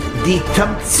you the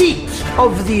tamtzit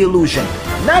of the illusion,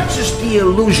 not just the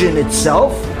illusion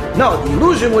itself. No, the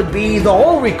illusion would be the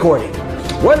whole recording.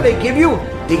 What do they give you?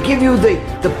 They give you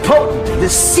the potent, the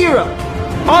syrup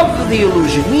of the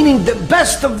illusion, meaning the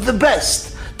best of the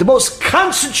best, the most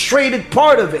concentrated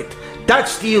part of it.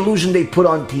 That's the illusion they put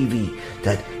on TV,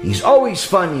 that he's always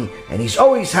funny, and he's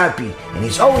always happy, and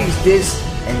he's always this,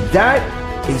 and that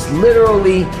is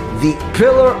literally the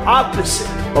pillar opposite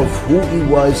of who he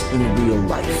was in real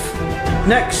life.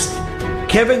 Next,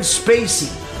 Kevin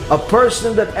Spacey, a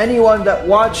person that anyone that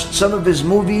watched some of his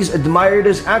movies admired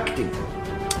his acting.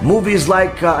 Movies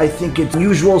like, I think it's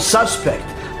Usual Suspect,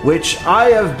 which I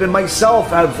have been myself,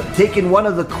 have taken one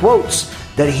of the quotes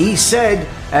that he said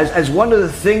as one of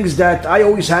the things that I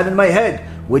always had in my head,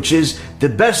 which is the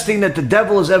best thing that the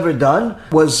devil has ever done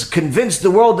was convince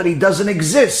the world that he doesn't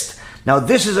exist. Now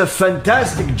this is a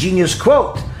fantastic genius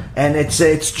quote, and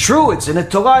it's true, it's in the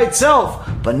Torah itself,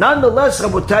 but nonetheless,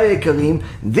 Rabotai Karim,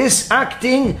 this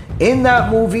acting in that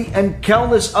movie and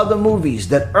countless other movies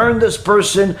that earned this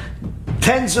person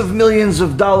tens of millions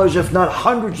of dollars, if not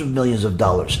hundreds of millions of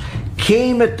dollars,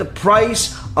 came at the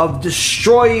price of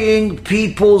destroying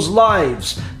people's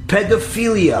lives,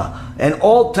 pedophilia, and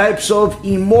all types of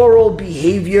immoral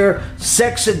behavior,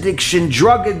 sex addiction,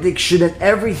 drug addiction, and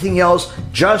everything else,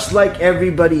 just like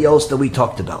everybody else that we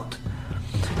talked about.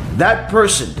 That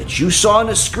person that you saw on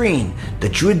a screen,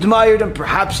 that you admired and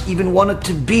perhaps even wanted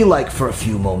to be like for a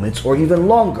few moments or even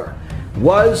longer,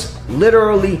 was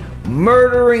literally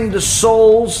murdering the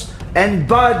souls and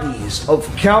bodies of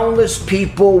countless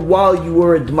people while you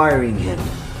were admiring him.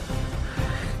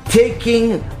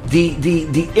 Taking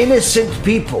the innocent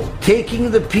people,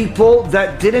 taking the people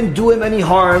that didn't do him any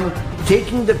harm,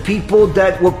 taking the people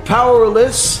that were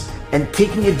powerless and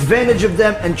taking advantage of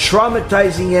them and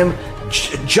traumatizing him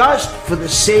just for the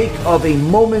sake of a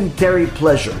momentary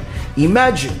pleasure.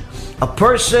 Imagine a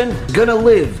person gonna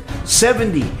live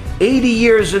 70, 80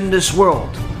 years in this world,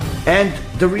 and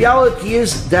the reality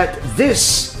is that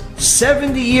this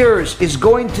 70 years is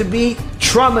going to be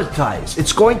traumatized,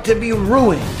 it's going to be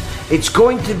ruined, it's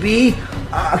going to be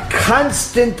a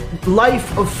constant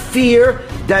life of fear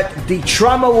that the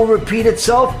trauma will repeat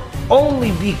itself,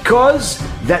 only because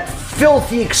that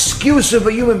filthy excuse of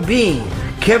a human being,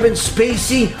 Kevin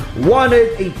Spacey,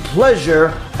 wanted a pleasure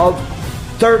of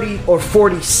 30 or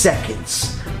 40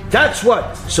 seconds. That's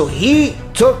what. So he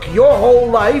took your whole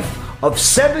life of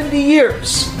 70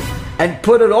 years and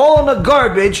put it all in the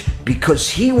garbage because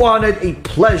he wanted a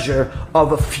pleasure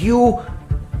of a few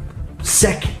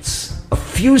seconds. A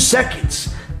few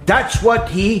seconds. That's what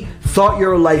he thought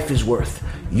your life is worth.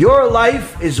 Your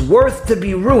life is worth to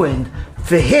be ruined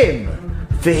for him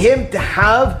to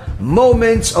have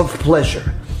moments of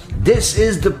pleasure. This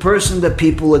is the person that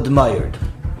people admired.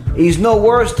 He's no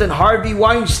worse than Harvey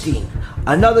Weinstein,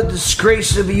 another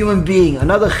disgrace of a human being,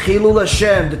 another Chilul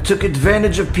Hashem that took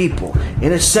advantage of people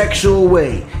in a sexual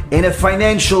way, in a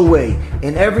financial way,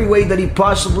 in every way that he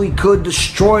possibly could,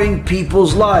 destroying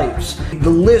people's lives. The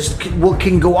list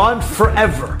can go on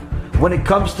forever when it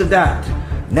comes to that.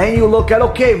 Then you look at,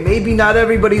 okay, maybe not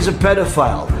everybody's a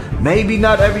pedophile. Maybe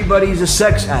not everybody's a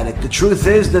sex addict. The truth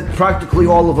is that practically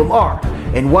all of them are,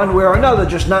 in one way or another,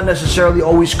 just not necessarily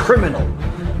always criminal.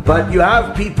 But you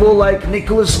have people like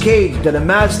Nicolas Cage that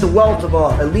amassed the wealth of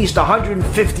at least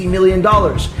 $150 million,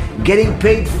 getting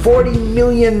paid $40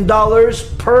 million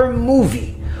per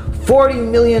movie. $40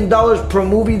 million per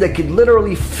movie that could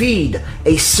literally feed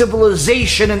a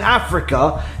civilization in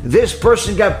Africa. This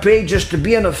person got paid just to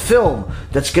be in a film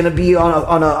that's going to be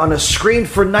on a screen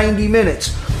for 90 minutes.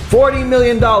 $40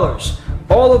 million.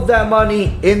 All of that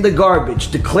money in the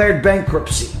garbage, declared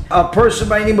bankruptcy. A person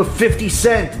by the name of 50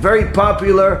 Cent, very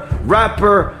popular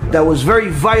rapper that was very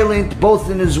violent both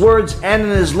in his words and in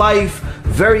his life,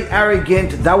 very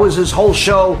arrogant. That was his whole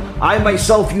show. I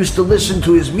myself used to listen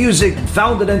to his music and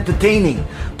found it entertaining.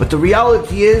 But the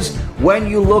reality is, when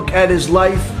you look at his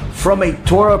life from a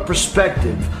Torah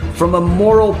perspective, from a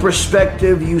moral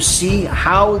perspective, you see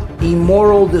how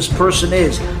immoral this person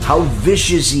is, how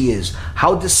vicious he is,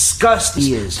 how disgusting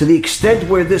he is, to the extent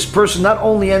where this person not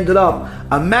only ended up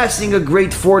amassing a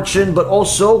great fortune, but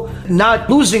also not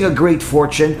losing a great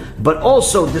fortune, but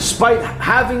also, despite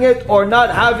having it or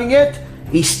not having it,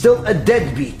 he's still a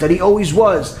deadbeat that he always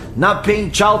was, not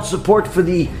paying child support for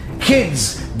the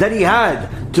kids that he had,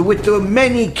 with the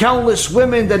many countless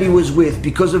women that he was with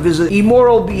because of his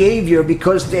immoral behavior.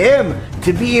 Because to him,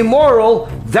 to be immoral,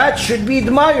 that should be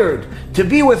admired. To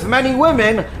be with many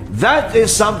women, that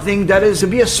is something that is to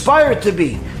be aspired to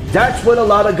be. That's what a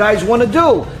lot of guys want to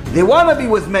do. They want to be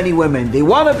with many women. They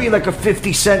want to be like a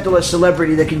 50 Cent or a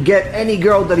celebrity that can get any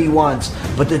girl that he wants.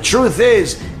 But the truth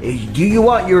is, do you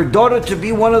want your daughter to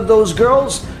be one of those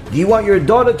girls? Do you want your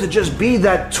daughter to just be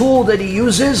that tool that he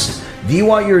uses? Do you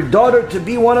want your daughter to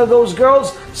be one of those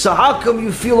girls? So how come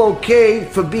you feel okay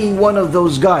for being one of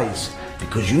those guys?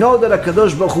 Because you know that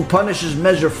HaKadosh Baruch Hu punishes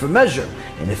measure for measure.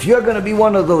 And if you're going to be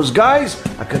one of those guys,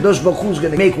 HaKadosh Baruch Hu is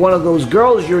going to make one of those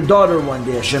girls your daughter one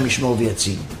day. Hashem Yishmor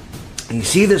V'Yatzil. And you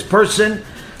see this person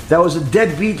that was a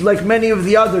deadbeat like many of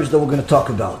the others that we're going to talk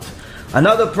about.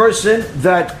 Another person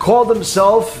that called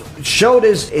himself, showed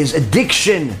his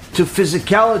addiction to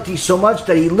physicality so much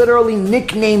that he literally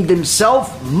nicknamed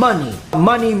himself Money.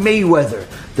 Money Mayweather,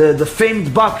 the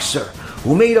famed boxer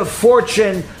who made a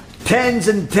fortune, tens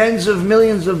and tens of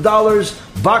millions of dollars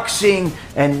boxing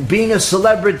and being a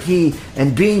celebrity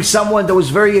and being someone that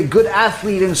was a good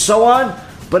athlete and so on.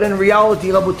 But in reality,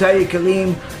 Rabotai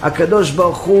Kalim, HaKadosh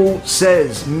Baruch Hu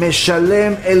says,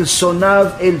 Meshalem el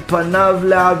sonav el panav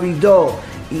la'avido.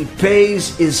 He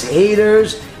pays his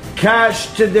haters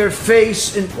cash to their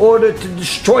face in order to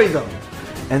destroy them.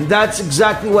 And that's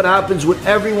exactly what happens with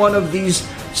every one of these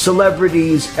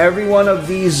celebrities, every one of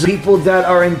these people that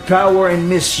are in power and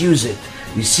misuse it.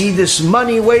 You see, this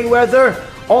Money Mayweather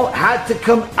all had to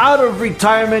come out of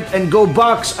retirement and go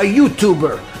box a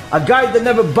YouTuber. A guy that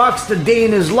never boxed a day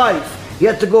in his life. He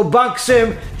had to go box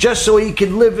him just so he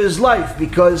could live his life,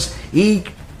 because he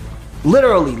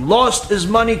literally lost his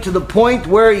money to the point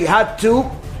where he had to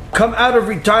come out of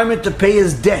retirement to pay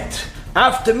his debt.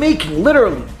 After making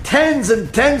literally tens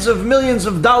and tens of millions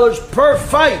of dollars per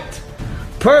fight.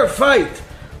 Per fight.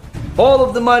 All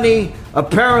of the money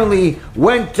apparently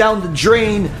went down the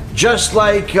drain, just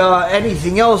like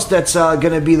anything else that's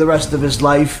going to be the rest of his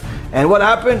life. And what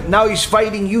happened? Now he's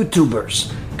fighting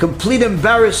YouTubers. Complete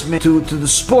embarrassment to the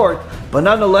sport, but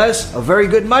nonetheless, a very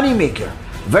good money maker.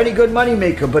 Very good money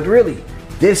maker. But really,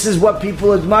 this is what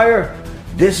people admire.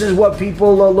 This is what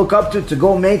people look up to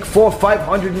go make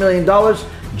 $400-500 million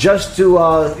just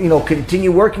to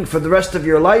continue working for the rest of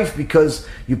your life, because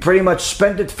you pretty much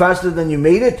spent it faster than you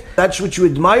made it. That's what you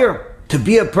admire. To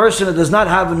be a person that does not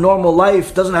have a normal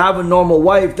life, doesn't have a normal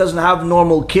wife, doesn't have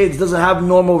normal kids, doesn't have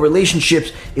normal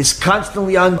relationships, is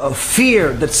constantly on a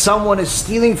fear that someone is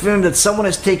stealing from him, that someone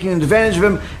is taking advantage of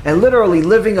him, and literally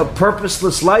living a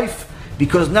purposeless life,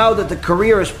 because now that the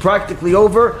career is practically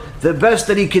over, the best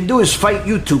that he can do is fight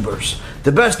YouTubers.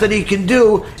 The best that he can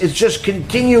do is just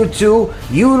continue to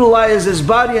utilize his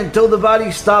body until the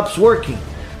body stops working.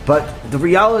 But the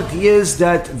reality is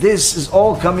that this is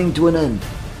all coming to an end.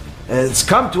 It's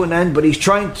come to an end, but he's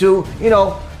trying to,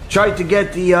 try to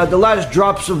get the last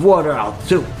drops of water out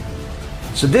too.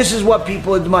 So this is what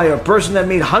people admire. A person that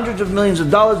made hundreds of millions of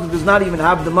dollars and does not even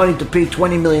have the money to pay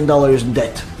 $20 million in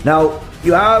debt. Now,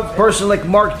 you have a person like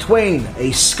Mark Twain,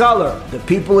 a scholar that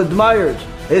people admired.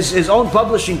 His own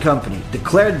publishing company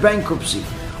declared bankruptcy.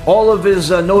 all of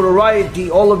his notoriety,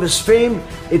 all of his fame,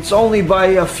 it's only by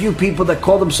a few people that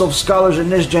call themselves scholars in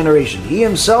this generation. He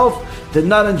himself did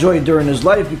not enjoy it during his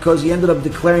life because he ended up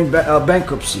declaring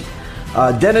bankruptcy.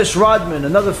 Dennis Rodman,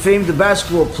 another famed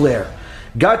basketball player,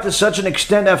 got to such an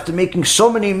extent after making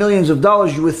so many millions of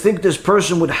dollars, you would think this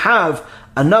person would have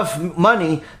enough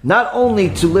money not only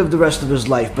to live the rest of his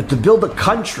life, but to build a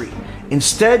country.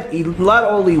 Instead, he not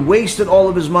only wasted all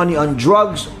of his money on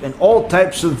drugs and all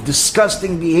types of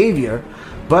disgusting behavior,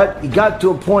 but he got to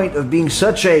a point of being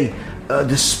such a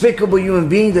despicable human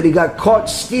being that he got caught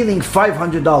stealing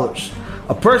 $500.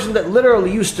 A person that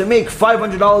literally used to make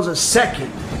 $500 a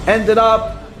second ended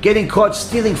up getting caught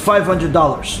stealing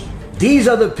 $500. These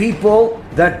are the people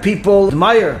that people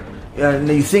admire. And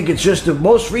you think it's just the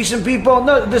most recent people?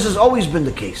 No, this has always been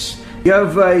the case. You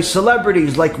have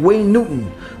celebrities like Wayne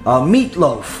Newton,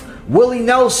 Meatloaf, Willie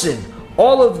Nelson.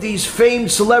 All of these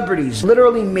famed celebrities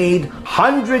literally made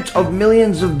hundreds of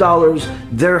millions of dollars.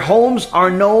 Their homes are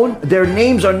known, their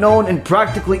names are known in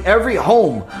practically every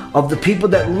home of the people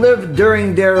that lived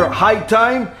during their high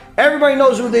time. Everybody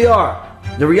knows who they are.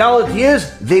 The reality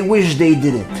is, they wish they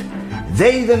didn't.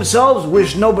 They themselves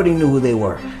wish nobody knew who they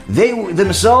were. They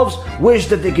themselves wish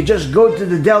that they could just go to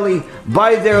the deli,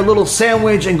 buy their little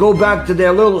sandwich, and go back to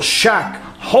their little shack,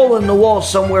 hole in the wall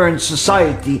somewhere in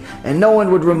society, and no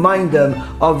one would remind them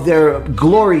of their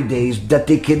glory days that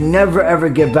they can never ever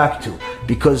get back to.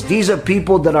 Because these are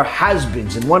people that are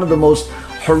has-beens, and one of the most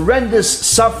horrendous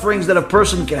sufferings that a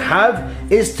person can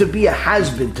have is to be a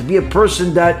has-been, to be a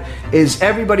person that is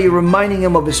everybody reminding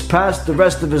him of his past the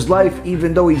rest of his life,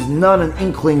 even though he's not an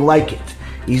inkling like it.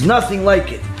 He's nothing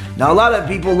like it. Now, a lot of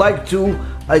people like to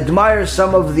admire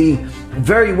some of the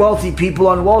very wealthy people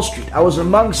on Wall Street. I was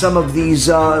among some of these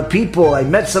people. I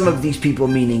met some of these people,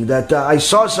 meaning that I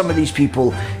saw some of these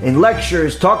people in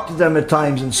lectures, talked to them at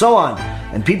times, and so on.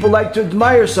 And people like to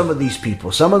admire some of these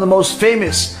people. Some of the most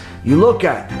famous you look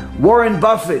at Warren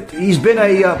Buffett. He's been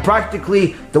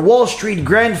practically the Wall Street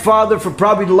grandfather for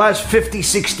probably the last 50,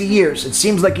 60 years. It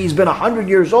seems like he's been 100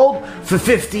 years old for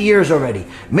 50 years already,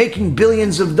 making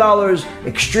billions of dollars,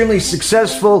 extremely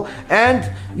successful,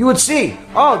 and you would see,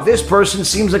 oh, this person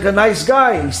seems like a nice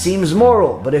guy, he seems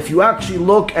moral. But if you actually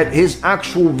look at his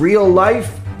actual real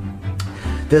life,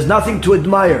 there's nothing to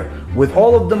admire. With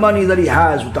all of the money that he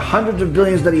has, with the hundreds of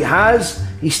billions that he has,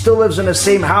 he still lives in the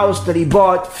same house that he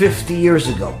bought 50 years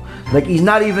ago. Like, he's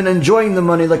not even enjoying the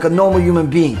money like a normal human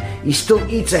being. He still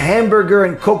eats a hamburger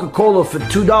and Coca-Cola for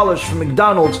 $2 from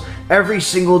McDonald's every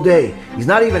single day. He's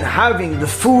not even having the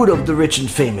food of the rich and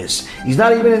famous. He's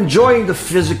not even enjoying the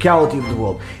physicality of the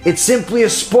world. It's simply a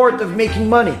sport of making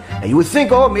money. And you would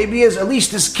think, oh, maybe at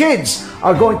least his kids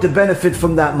are going to benefit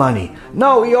from that money.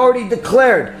 No, he already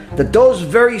declared that those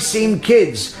very same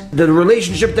kids, the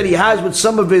relationship that he has with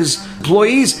some of his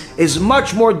employees is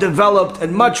much more developed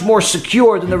and much more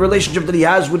secure than the relationship that he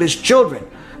has with his children,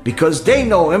 because they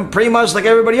know him pretty much like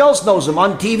everybody else knows him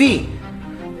on TV.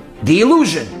 The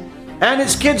illusion. And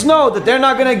his kids know that they're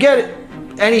not going to get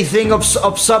anything of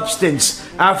substance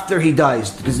after he dies,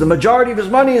 because the majority of his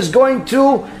money is going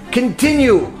to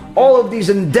continue all of these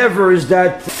endeavors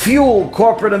that fuel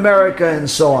corporate America and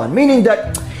so on. Meaning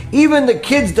that even the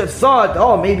kids that thought,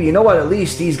 oh, maybe, you know what, at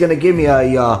least he's going to give me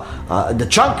the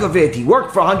chunk of it. He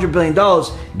worked for $100 billion.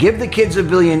 Give the kids $1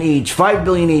 billion each, $5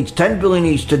 billion each, $10 billion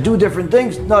each to do different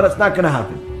things. No, that's not going to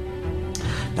happen.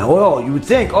 Now, well, you would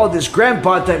think, oh, this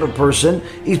grandpa type of person,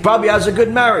 he probably has a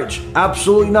good marriage.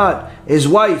 Absolutely not. His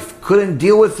wife couldn't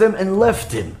deal with him and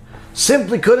left him.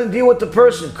 Simply couldn't deal with the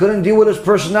person, couldn't deal with his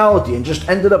personality, and just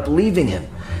ended up leaving him.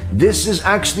 This is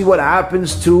actually what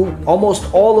happens to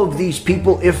almost all of these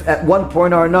people, if at one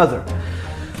point or another.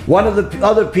 One of the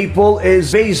other people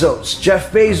is Bezos.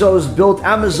 Jeff Bezos built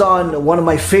Amazon, one of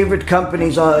my favorite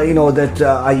companies, that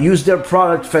I use their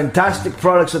product, fantastic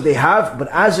products that they have, but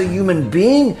as a human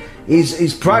being,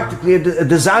 he's practically a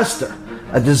disaster.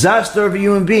 A disaster of a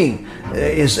human being.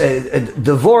 Is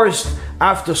divorced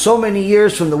after so many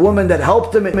years from the woman that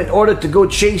helped him in order to go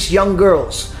chase young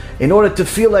girls, in order to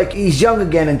feel like he's young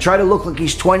again and try to look like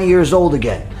he's 20 years old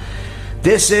again.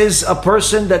 This is a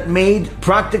person that made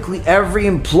practically every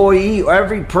employee or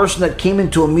every person that came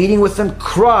into a meeting with him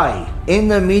cry in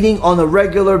the meeting on a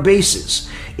regular basis.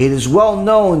 It is well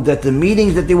known that the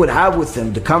meetings that they would have with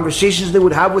him, the conversations they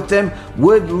would have with them,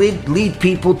 would lead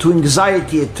people to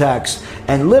anxiety attacks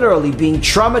and literally being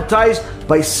traumatized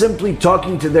by simply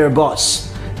talking to their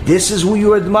boss. This is who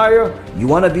you admire? You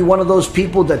want to be one of those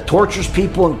people that tortures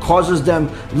people and causes them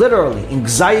literally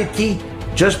anxiety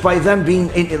just by them being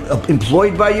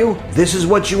employed by you? This is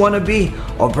what you want to be?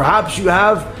 Or perhaps you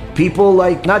have People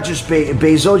like, not just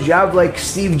Bezos, you have like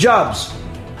Steve Jobs,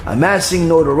 amassing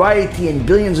notoriety and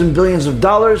billions of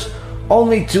dollars,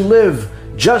 only to live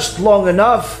just long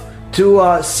enough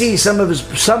to see some of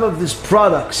his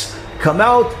products come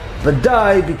out, but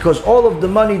die because all of the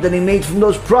money that he made from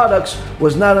those products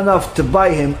was not enough to buy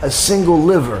him a single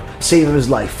liver, save his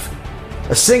life.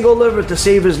 A single liver to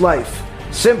save his life.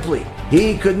 Simply,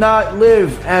 he could not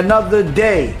live another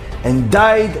day, and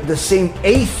died the same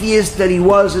atheist that he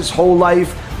was his whole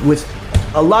life, with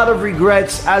a lot of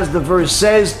regrets. As the verse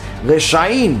says,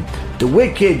 Reshaim, the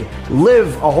wicked,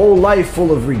 live a whole life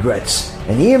full of regrets.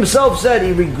 And he himself said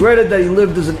he regretted that he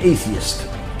lived as an atheist.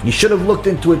 He should have looked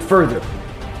into it further.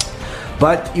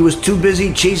 But he was too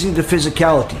busy chasing the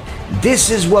physicality. This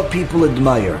is what people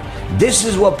admire. This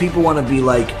is what people want to be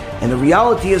like. And the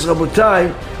reality is,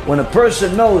 Rabotai, when a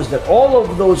person knows that all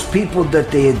of those people that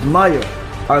they admire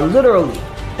are literally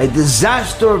a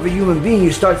disaster of a human being,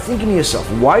 you start thinking to yourself,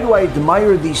 why do I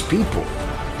admire these people?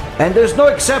 And there's no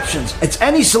exceptions. It's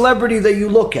any celebrity that you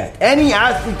look at, any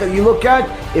athlete that you look at,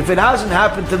 if it hasn't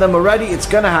happened to them already, it's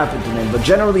going to happen to them. But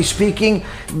generally speaking,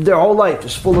 their whole life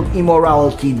is full of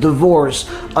immorality, divorce,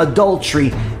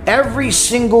 adultery, every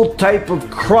single type of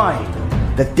crime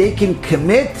that they can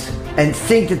commit and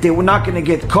think that they were not going to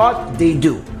get caught, they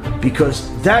do. Because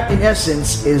that, in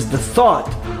essence, is the thought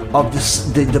of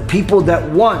the people that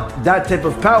want that type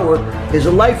of power, is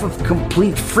a life of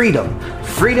complete freedom.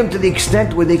 Freedom to the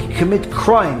extent where they can commit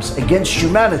crimes against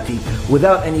humanity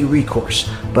without any recourse.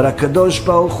 But HaKadosh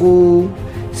Baruch Hu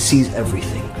sees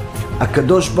everything.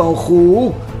 HaKadosh Baruch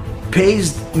Hu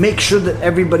makes sure that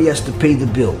everybody has to pay the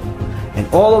bill. And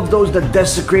all of those that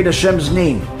desecrate Hashem's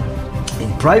name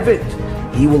in private,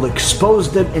 He will expose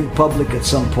them in public at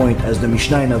some point, as the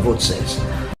Mishnah in Avot says.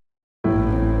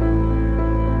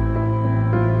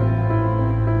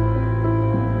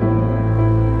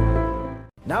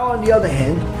 Now, on the other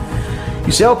hand,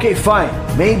 you say, okay, fine,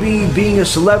 maybe being a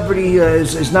celebrity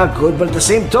is not good, but at the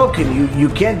same token, you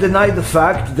can't deny the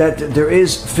fact that there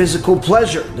is physical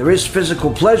pleasure. There is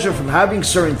physical pleasure from having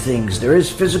certain things. There is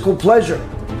physical pleasure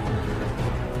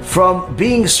from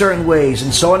being certain ways,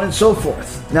 and so on and so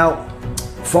forth. Now,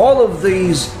 for all of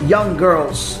these young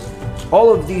girls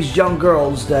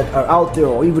that are out there,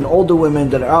 or even older women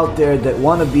that are out there that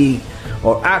want to be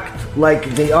or act like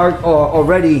they are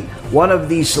already one of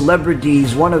these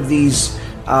celebrities, one of these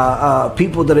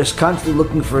people that is constantly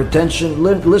looking for attention,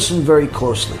 listen very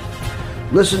closely.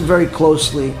 Listen very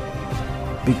closely,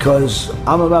 because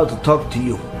I'm about to talk to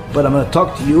you. But I'm going to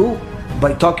talk to you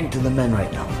by talking to the men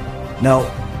right now. Now,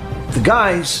 the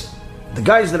guys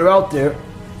that are out there,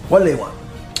 what do they want?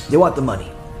 They want the money.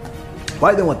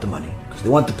 Why do they want the money? Because they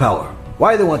want the power.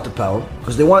 Why do they want the power?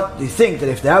 Because they think that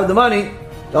if they have the money,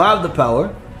 they'll have the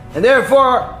power, and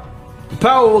therefore the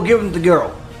power will give them the girl.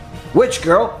 Which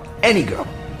girl? Any girl.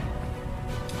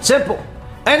 Simple.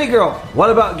 Any girl. What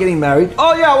about getting married?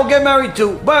 Oh yeah, we'll get married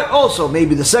too. But also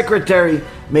maybe the secretary,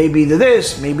 maybe the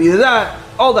this, maybe the that,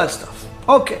 all that stuff.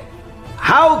 Okay.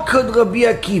 How could Rabbi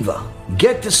Akiva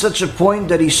get to such a point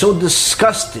that he's so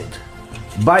disgusted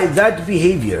by that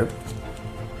behavior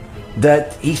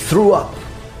that he threw up?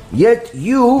 Yet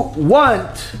you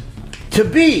want to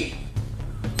be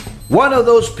one of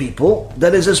those people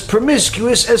that is as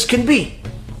promiscuous as can be.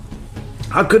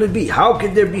 How could it be? How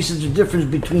could there be such a difference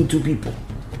between two people?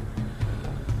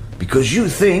 Because you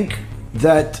think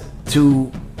that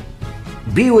to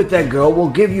be with that girl will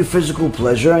give you physical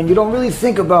pleasure, and you don't really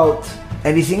think about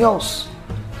anything else.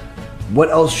 What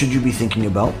else should you be thinking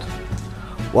about?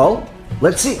 Well,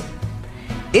 let's see.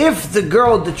 If the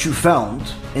girl that you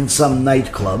found in some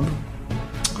nightclub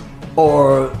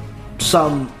or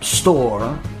some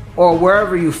store or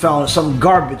wherever you found some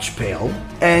garbage pail,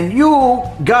 and you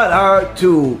got her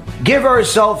to give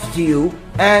herself to you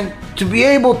and to be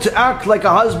able to act like a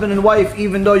husband and wife,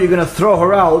 even though you're going to throw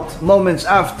her out moments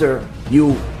after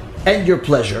you end your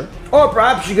pleasure, or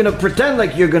perhaps you're going to pretend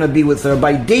like you're going to be with her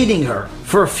by dating her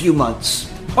for a few months,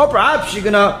 or perhaps you're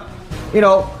going to,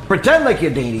 pretend like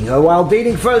you're dating her while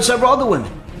dating for several other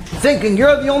women, thinking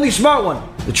you're the only smart one.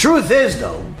 The truth is,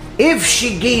 though, if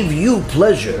she gave you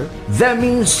pleasure, that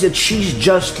means that she's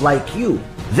just like you.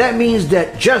 That means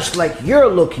that just like you're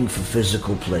looking for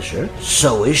physical pleasure,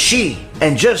 so is she.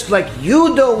 And just like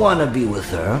you don't want to be with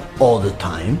her all the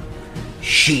time,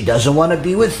 she doesn't want to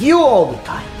be with you all the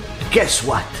time. But guess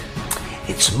what?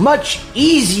 It's much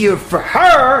easier for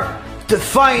her to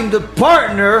find a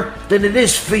partner than it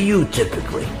is for you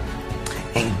typically.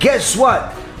 And guess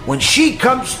what? When she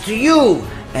comes to you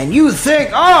and you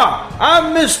think,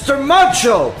 I'm Mr.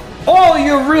 Macho, all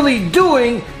you're really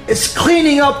doing is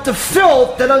cleaning up the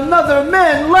filth that another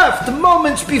man left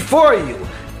moments before you.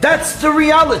 That's the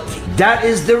reality. That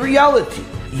is the reality.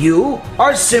 You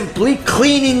are simply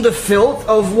cleaning the filth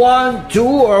of 1, 2,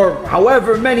 or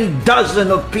however many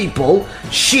dozen of people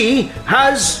she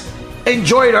has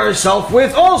enjoyed herself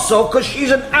with also, because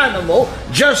she's an animal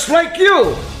just like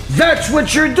you. That's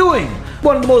what you're doing.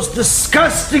 One of the most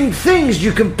disgusting things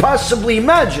you can possibly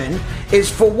imagine is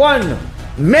for one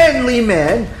manly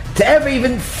man to ever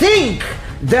even think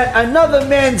that another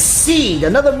man's seed,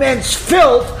 another man's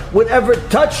filth would ever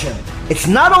touch him. It's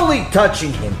not only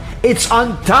touching him, it's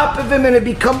on top of him and it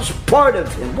becomes part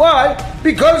of him. Why?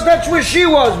 Because that's where she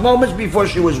was moments before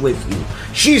she was with you.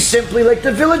 She's simply like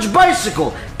the village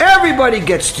bicycle. Everybody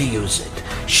gets to use it.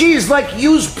 She's like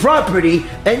used property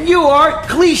and you are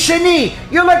klisheni.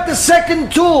 You're like the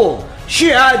second tool. She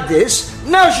had this,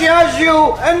 now she has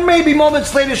you, and maybe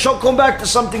moments later she'll come back to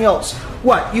something else.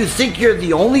 What, you think you're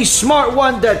the only smart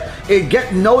one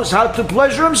that knows how to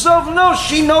pleasure himself? No,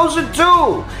 she knows it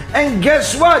too. And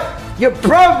guess what? You're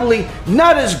probably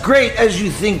not as great as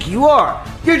you think you are.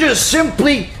 You're just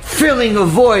simply filling a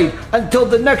void until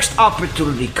the next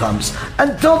opportunity comes,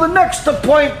 until the next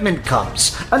appointment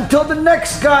comes, until the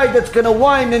next guy that's gonna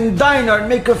wine and dine her and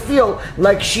make her feel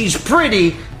like she's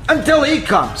pretty, until he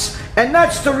comes. And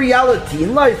that's the reality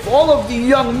in life. All of the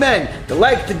young men that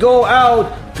like to go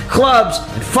out to clubs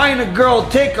and find a girl,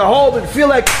 take her home and feel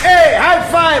like, hey,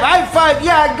 high five,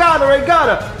 yeah, I got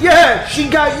her. Yeah, she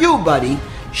got you, buddy.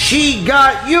 She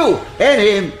got you, and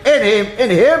him,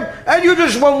 and you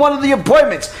just won one of the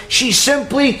appointments. She's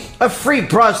simply a free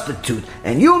prostitute.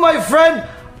 And you, my friend,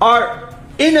 are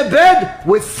in a bed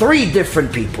with 3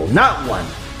 different people, not one.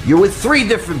 You're with 3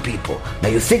 different people. Now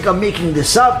you think I'm making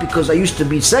this up because I used to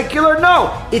be secular?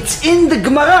 No, it's in the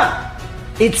Gemara.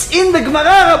 It's in the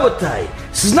Gemara, Rabotai.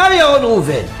 This is not Yaron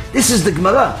Reuven. This is the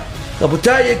Gemara.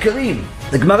 Rabotai Yekarim.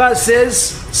 The Gemara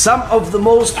says some of the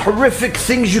most horrific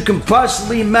things you can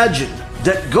possibly imagine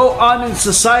that go on in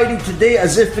society today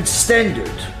as if it's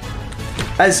standard.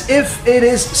 As if it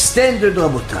is standard,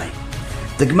 Rabotai.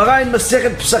 The Gemara in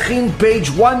Masechet Pesachim, page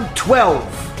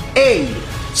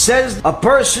 112a, says a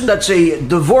person that's a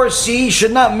divorcee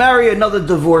should not marry another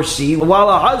divorcee while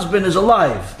a husband is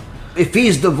alive. If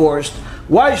he's divorced,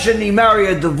 why shouldn't he marry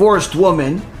a divorced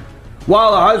woman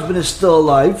while a husband is still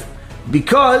alive?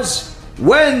 Because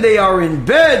when they are in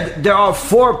bed, there are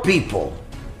 4 people.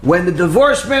 When the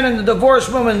divorced man and the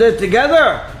divorced woman, they're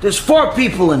together, there's 4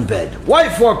 people in bed. Why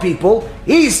 4 people?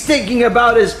 He's thinking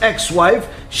about his ex-wife.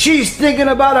 She's thinking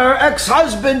about her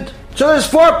ex-husband. So there's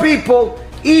 4 people.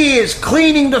 He is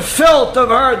cleaning the filth of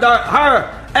her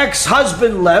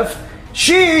ex-husband left.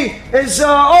 She is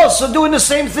also doing the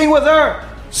same thing with her.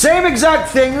 Same exact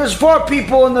thing. There's 4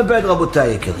 people in the bed,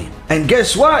 Rabotai Yekarim. And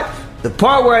guess what? The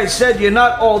part where I said you're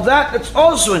not all that, that's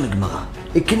also in the Gemara.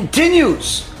 It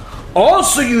continues.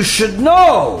 Also, you should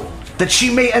know that she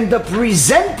may end up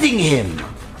resenting him.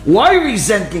 Why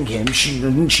resenting him? She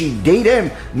date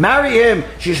him, marry him,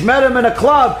 she's met him in a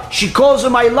club, she calls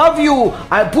him I love you,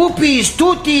 I poopies,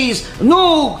 tooties,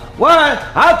 no, what,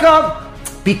 how come?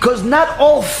 Because not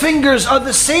all fingers are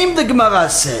the same, the Gemara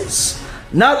says.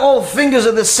 Not all fingers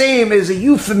are the same is a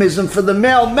euphemism for the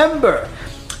male member.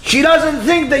 She doesn't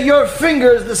think that your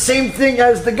finger is the same thing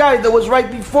as the guy that was right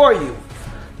before you.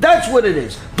 That's what it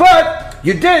is. But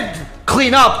you did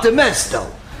clean up the mess though.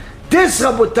 This,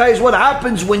 Rabotai, is what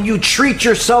happens when you treat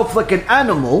yourself like an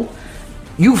animal.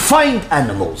 You find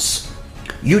animals.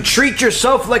 You treat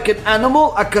yourself like an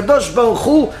animal, HaKadosh Baruch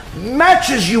Hu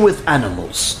matches you with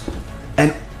animals.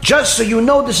 And just so you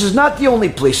know, this is not the only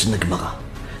place in the Gemara.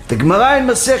 The Gemara in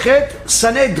Masechet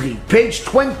Sanhedrin, page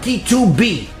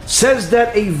 22b, says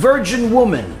that a virgin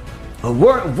woman, a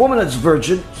woman that's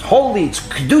virgin, it's holy, it's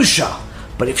Kedusha,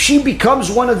 but if she becomes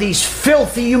one of these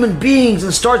filthy human beings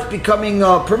and starts becoming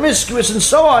promiscuous and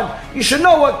so on, you should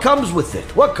know what comes with it.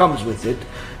 What comes with it?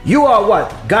 You are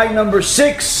what? Guy number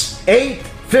 6, 8,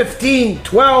 15,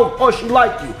 12. Oh, she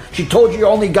liked you. She told you you're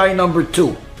only guy number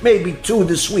 2. Maybe 2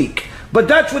 this week. But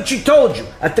that's what she told you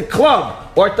at the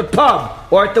club, or at the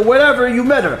pub, or at the whatever you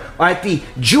met her, or at the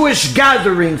Jewish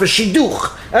gathering for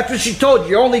Shidduch. That's what she told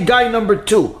you. You're only guy number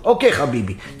 2. Okay,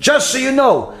 Habibi. Just so you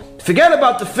know, forget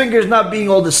about the fingers not being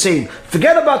all the same.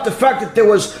 Forget about the fact that there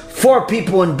was 4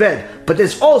 people in bed, but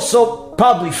there's also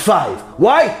probably 5.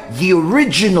 Why? The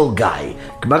original guy.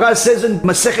 Gemara says in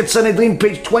Masechet Sanhedrin,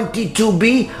 page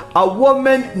 22b, a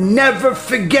woman never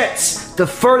forgets the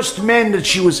first man that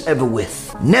she was ever with.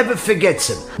 Never forgets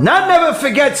him. Not never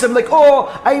forgets him like, oh,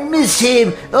 I miss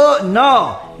him. Oh,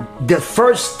 no. The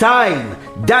first time,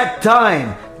 that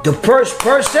time, the first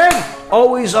person,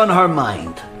 always on her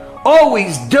mind.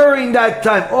 Always during that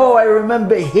time, oh, I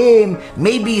remember him,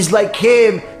 maybe he's like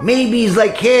him, maybe he's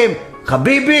like him.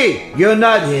 Habibi, you're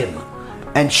not him.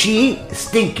 And she is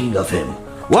thinking of him.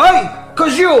 Why?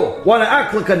 Because you want to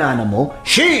act like an animal.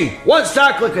 She wants to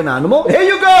act like an animal. Here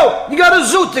you go. You got a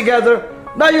zoo together.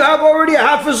 Now you have already a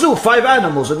half a zoo, 5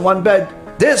 animals in one bed.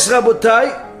 This,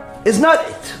 Rabotai, is not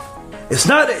it. It's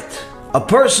not it. A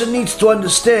person needs to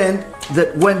understand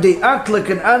that when they act like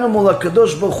an animal,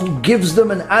 HaKadosh Baruch Hu gives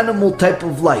them an animal type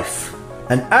of life.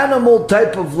 An animal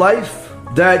type of life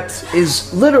that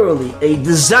is literally a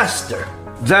disaster,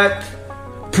 that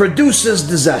produces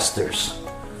disasters.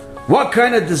 What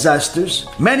kind of disasters?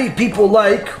 Many people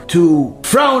like to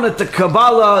frown at the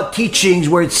Kabbalah teachings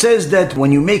where it says that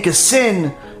when you make a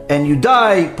sin and you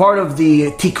die, part of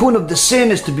the tikkun of the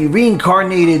sin is to be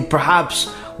reincarnated, perhaps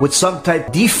with some type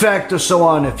of defect or so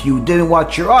on. If you didn't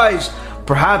watch your eyes,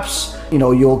 perhaps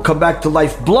you'll come back to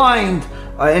life blind,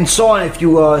 and so on. If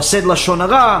you said Lashon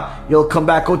Hara, you'll come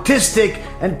back autistic.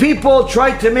 And people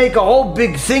try to make a whole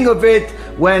big thing of it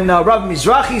when Rav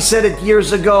Mizrahi said it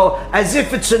years ago, as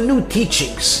if it's a new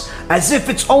teachings, as if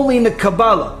it's only in the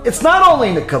Kabbalah. It's not only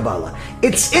in the Kabbalah.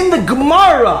 It's in the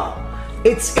Gemara.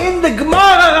 It's in the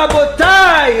Gemara,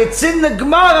 Rabotai. It's in the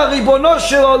Gemara, Ribono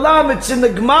Shel Olam. It's in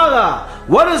the Gemara.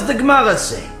 What does the Gemara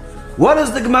say? What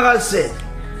does the Gemara say?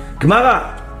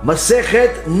 Gemara,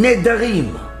 Masechet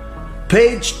Nedarim,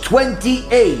 page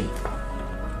 28.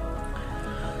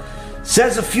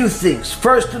 Says a few things.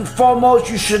 First and foremost,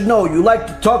 you should know, you like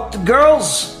to talk to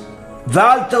girls?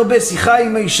 V'al tarbe sicha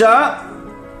im isha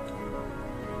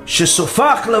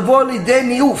shesofach lavo lidei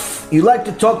miuf. You like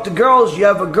to talk to girls, you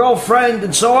have a girlfriend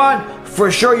and so on,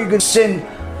 for sure you're going to sin.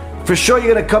 For sure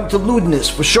you're going to come to lewdness.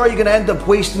 For sure you're going to end up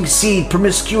wasting seed,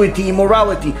 promiscuity,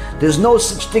 immorality. There's no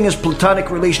such thing as platonic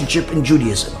relationship in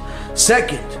Judaism.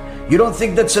 Second, you don't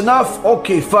think that's enough?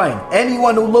 Okay, fine.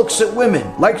 Anyone who looks at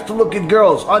women, likes to look at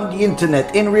girls on the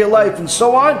internet, in real life, and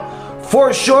so on,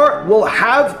 for sure will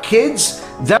have kids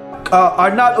that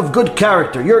are not of good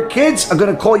character. Your kids are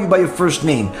going to call you by your first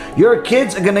name. Your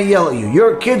kids are going to yell at you.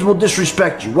 Your kids will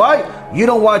disrespect you. Why? You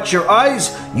don't watch your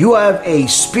eyes. You have a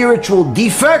spiritual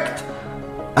defect.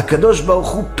 HaKadosh Baruch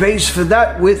Hu pays for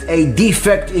that with a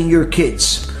defect in your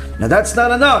kids. Now that's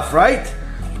not enough, right?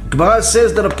 Gemara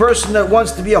says that a person that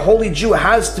wants to be a holy Jew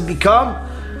has to become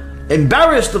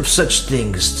embarrassed of such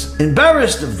things,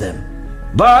 embarrassed of them.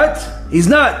 But he's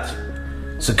not.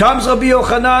 So comes Rabbi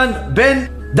Yochanan ben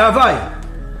Davai.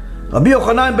 Rabbi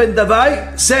Yochanan ben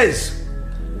Davai says,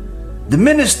 the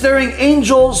ministering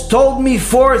angels told me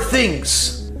 4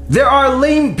 things. There are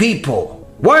lame people.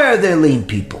 Why are there lame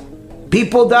people?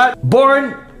 People that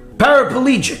born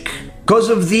paraplegic because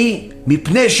of the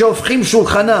mipnei shofchim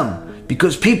shulchanam.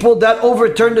 Because people that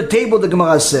overturn the table, the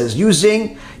Gemara says,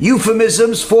 using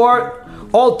euphemisms for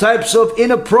all types of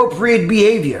inappropriate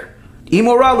behavior,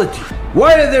 immorality.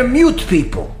 Why are there mute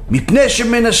people? Because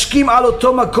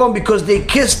they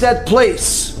kiss that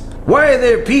place. Why are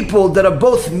there people that are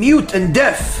both mute and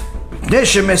deaf?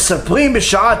 Because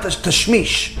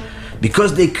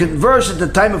they converse at the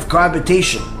time of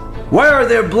cohabitation. Why are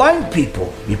there blind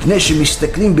people? Because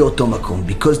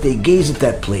they gaze at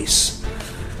that place.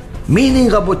 Meaning,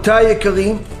 Rabotai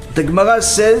Yekarim, the Gemara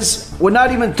says, we're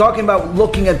not even talking about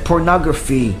looking at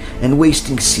pornography and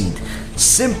wasting seed.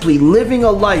 Simply living a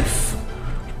life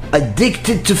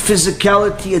addicted to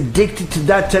physicality, addicted to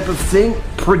that type of thing,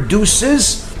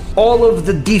 produces all of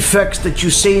the defects that you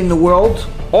see in the world,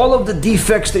 all of the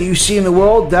defects that you see in the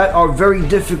world that are very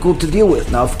difficult to deal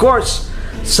with. Now, of course,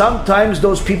 sometimes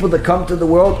those people that come to the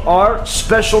world are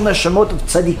special neshamot of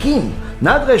tzaddikim,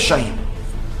 not reshaim.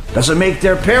 Doesn't make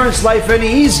their parents' life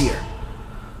any easier.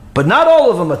 But not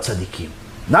all of them are tzaddikim.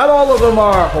 Not all of them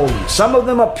are holy. Some of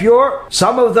them are pure,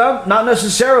 some of them not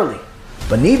necessarily.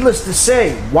 But needless to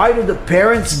say, why do the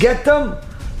parents get them?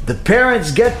 The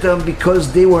parents get them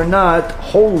because they were not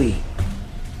holy.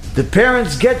 The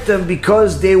parents get them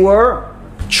because they were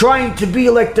trying to be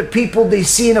like the people they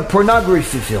see in a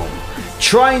pornography film.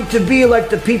 Trying to be like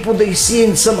the people they see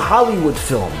in some Hollywood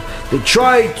film. They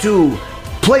try to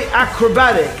play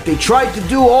acrobatic. They try to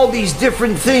do all these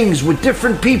different things with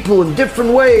different people in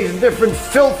different ways, and different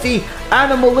filthy,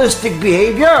 animalistic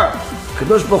behavior.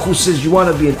 Kadosh Baruch Hu says, you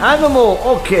want to be an animal?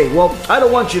 Okay, well, I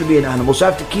don't want you to be an animal, so I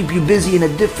have to keep you busy in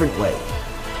a different way.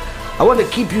 I want to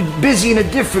keep you busy in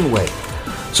a different way.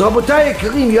 So, Rabotai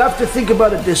Karim, you have to think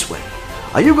about it this way.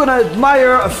 Are you going to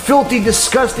admire a filthy,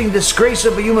 disgusting disgrace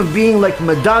of a human being like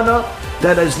Madonna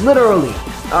that has literally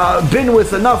been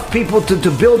with enough people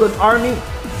to build an army?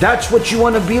 That's what you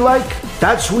want to be like?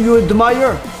 That's who you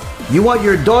admire? You want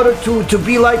your daughter to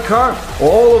be like her?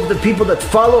 All of the people that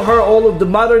follow her, all of the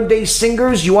modern day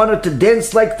singers, you want her to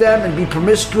dance like them and be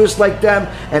promiscuous like them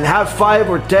and have 5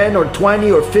 or 10 or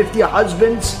 20 or 50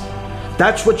 husbands?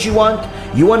 That's what you want?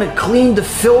 You want to clean the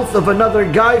filth of another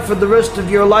guy for the rest of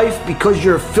your life because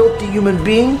you're a filthy human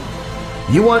being?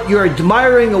 You're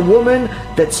admiring a woman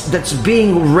that's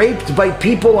being raped by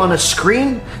people on a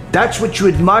screen? That's what you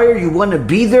admire? You want to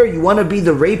be there? You want to be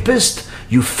the rapist?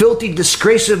 You filthy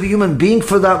disgrace of a human being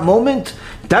for that moment?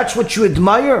 That's what you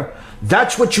admire?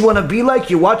 That's what you want to be like?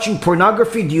 You're watching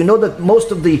pornography? Do you know that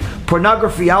most of the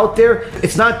pornography out there,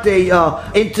 it's not the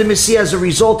intimacy as a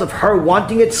result of her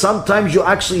wanting it. Sometimes you'll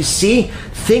actually see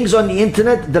things on the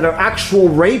internet that are actual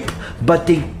rape, but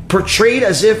they portrayed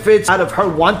as if it's out of her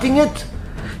wanting it.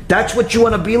 That's what you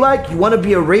want to be like? You want to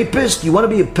be a rapist? You want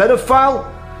to be a pedophile?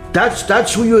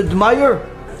 That's who you admire?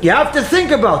 You have to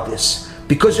think about this.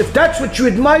 Because if that's what you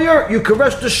admire, you can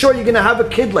rest assured you're going to have a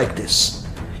kid like this.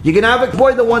 You're going to have a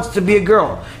boy that wants to be a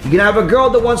girl. You're going to have a girl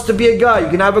that wants to be a guy. You're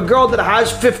going to have a girl that has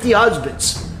 50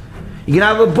 husbands. You're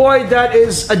going to have a boy that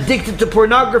is addicted to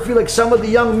pornography like some of the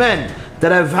young men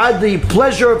that I've had the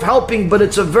pleasure of helping, but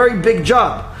it's a very big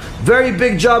job. Very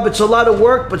big job. It's a lot of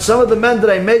work, but some of the men that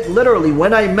I met, literally,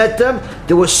 when I met them,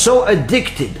 they were so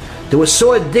addicted. They were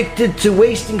so addicted to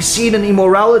wasting seed and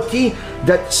immorality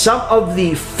that some of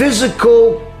the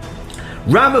physical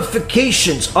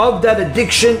ramifications of that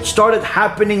addiction started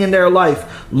happening in their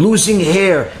life. Losing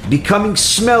hair, becoming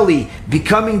smelly,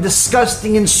 becoming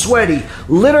disgusting and sweaty,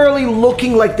 literally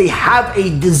looking like they have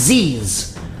a disease.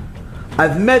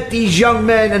 I've met these young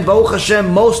men, and Baruch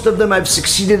Hashem, most of them I've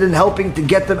succeeded in helping to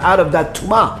get them out of that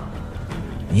tumah.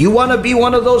 You want to be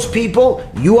one of those people?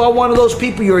 You are one of those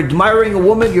people. You're admiring a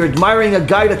woman. You're admiring a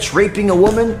guy that's raping a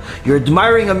woman. You're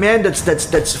admiring a man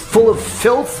that's full of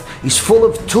filth. He's full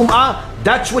of tum'ah.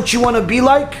 That's what you want to be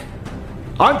like?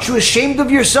 Aren't you ashamed of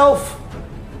yourself?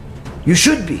 You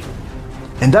should be.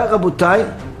 And that,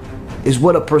 Rabotai, is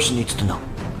what a person needs to know.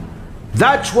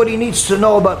 That's what he needs to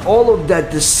know about all of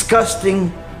that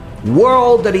disgusting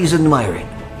world that he's admiring.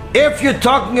 If you're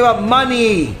talking about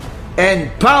money and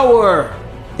power,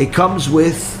 it comes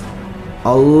with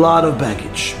a lot of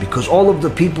baggage, because all of the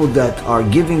people that are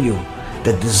giving you,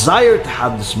 that desire to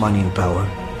have this money and power,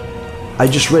 I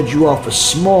just read you off a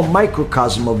small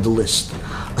microcosm of the list.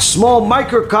 A small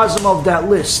microcosm of that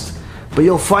list, but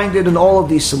you'll find it in all of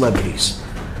these celebrities.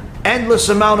 Endless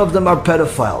amount of them are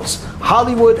pedophiles.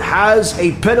 Hollywood has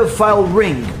a pedophile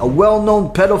ring, a well-known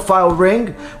pedophile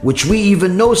ring, which we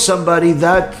even know somebody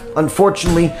that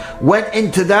unfortunately went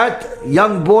into that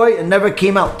young boy and never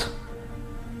came out.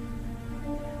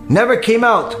 Never came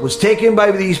out. Was taken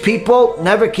by these people,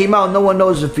 never came out. No one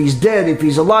knows if he's dead, if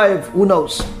he's alive, who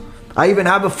knows. I even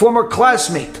have a former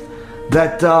classmate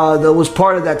that was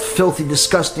part of that filthy,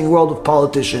 disgusting world of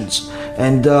politicians,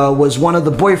 and was one of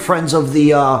the boyfriends of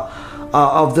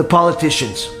the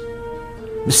politicians.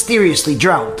 Mysteriously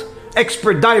drowned.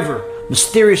 Expert diver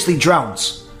mysteriously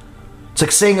drowns. It's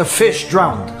like saying a fish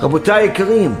drowned. Rabotai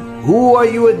Karim, who are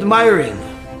you admiring?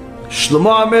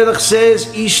 Shlomo HaMelech says,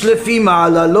 Ish lefi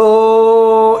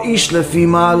ma'alalo, Ish lefi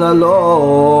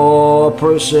ma'alalo. A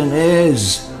person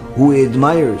is who he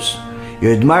admires.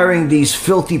 You're admiring these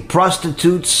filthy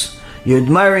prostitutes. You're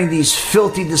admiring these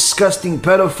filthy, disgusting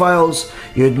pedophiles.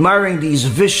 You're admiring these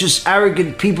vicious,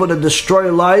 arrogant people that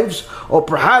destroy lives. Or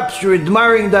perhaps you're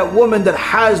admiring that woman that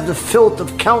has the filth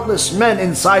of countless men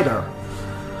inside her.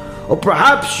 Or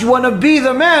perhaps you want to be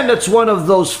the man that's one of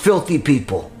those filthy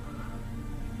people.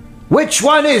 Which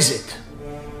one is it?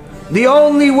 The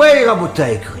only way,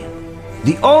 Rabotai Karim,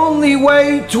 the only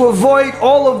way to avoid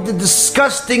all of the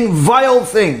disgusting, vile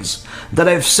things that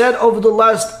I've said over the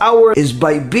last hour is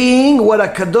by being what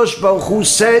HaKadosh Baruch Hu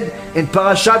said in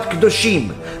Parashat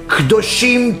Kedoshim.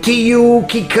 Kedoshim tiyu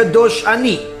ki kadosh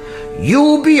ani.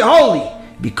 You be holy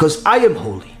because I am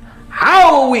holy.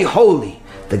 How are we holy?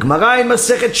 The Gemara in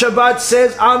Masechet Shabbat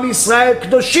says, Am Yisrael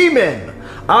Kedoshim em.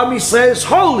 Am Yisrael is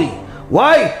holy.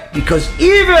 Why? Because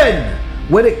even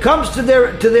when it comes to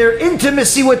their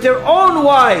intimacy with their own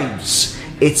wives,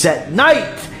 it's at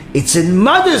night. It's in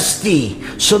modesty,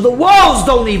 so the walls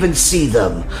don't even see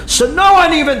them. So no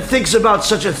one even thinks about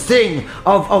such a thing,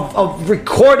 of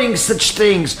recording such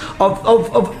things,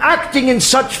 of acting in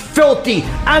such filthy,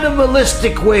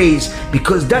 animalistic ways,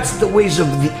 because that's the ways of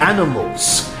the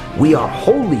animals. We are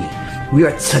holy. We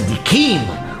are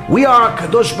tzaddikim. We are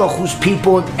Kadosh Baruch Hu's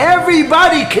people, and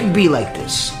everybody can be like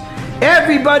this.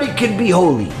 Everybody can be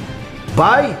holy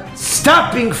by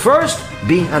stopping first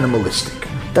being animalistic.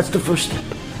 That's the first step.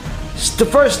 It's the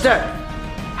first step.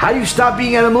 How do you stop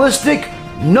being animalistic?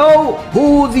 know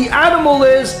who the animal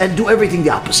is and do everything the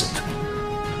opposite.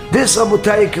 This,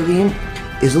 Rabotai Kareem,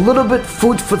 is a little bit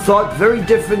food for thought, very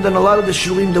different than a lot of the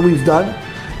shurim that we've done,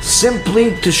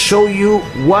 simply to show you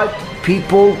what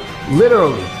people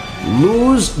literally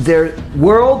lose their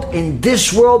world in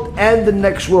this world and the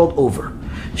next world over.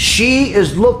 She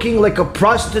is looking like a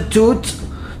prostitute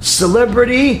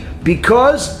celebrity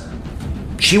because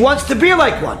she wants to be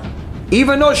like one,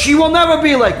 even though she will never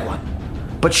be like one.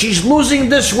 But she's losing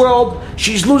this world,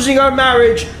 she's losing her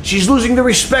marriage, she's losing the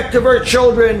respect of her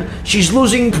children, she's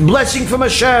losing blessing from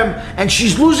Hashem, and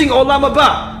she's losing Olam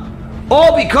Haba.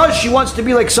 All because she wants to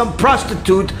be like some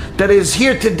prostitute that is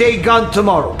here today, gone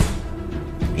tomorrow.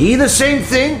 He, the same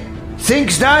thing,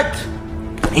 thinks that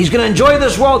he's going to enjoy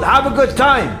this world, have a good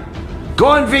time, go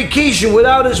on vacation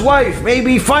without his wife,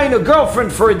 maybe find a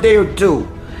girlfriend for a day or two.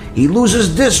 He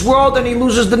loses this world and he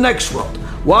loses the next world.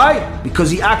 Why? Because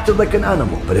he acted like an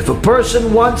animal. But if a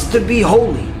person wants to be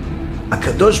holy,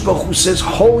 HaKadosh Baruch Hu says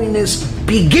holiness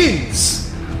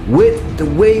begins with the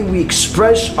way we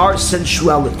express our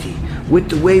sensuality, with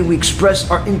the way we express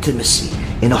our intimacy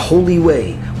in a holy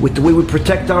way, with the way we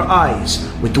protect our eyes,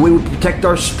 with the way we protect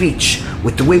our speech,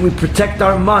 with the way we protect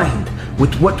our mind,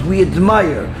 with what we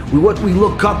admire, with what we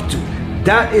look up to.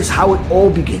 That is how it all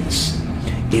begins.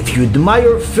 If you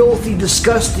admire filthy,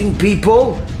 disgusting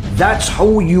people, that's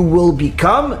who you will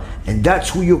become, and that's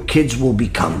who your kids will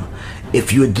become.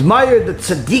 If you admire the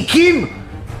tzaddikim,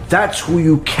 that's who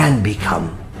you can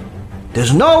become.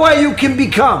 There's no way you can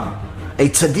become a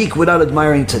tzaddik without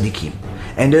admiring tzaddikim.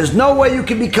 And there's no way you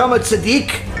can become a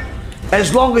tzaddik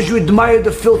as long as you admire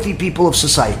the filthy people of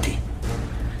society.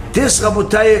 This,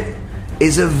 Rabotai,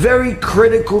 is a very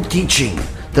critical teaching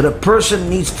that a person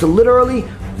needs to literally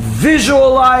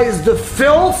visualize the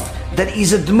filth that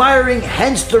he's admiring,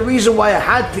 hence the reason why I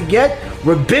had to get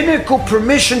rabbinical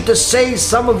permission to say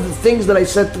some of the things that I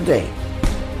said today.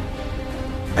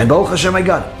 And Baruch Hashem, I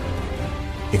got it.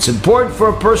 It's important for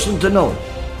a person to know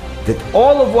that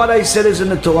all of what I said is in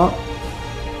the Torah,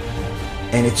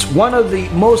 and it's one of the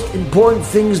most important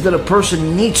things that a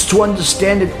person needs to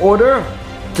understand in order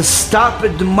to stop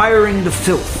admiring the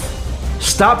filth.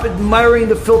 Stop admiring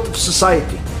the filth of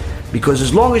society. Because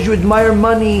as long as you admire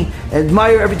money,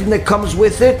 admire everything that comes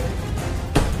with it,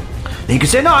 then you can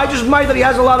say, no, I just admire that he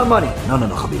has a lot of money. No,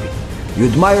 Habibi. You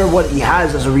admire what he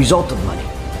has as a result of money.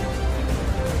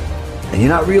 And you're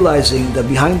not realizing that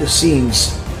behind the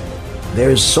scenes,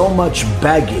 there's so much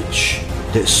baggage.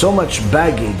 There's so much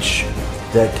baggage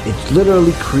that it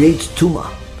literally creates tumah.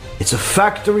 It's a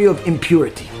factory of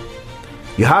impurity.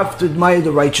 You have to admire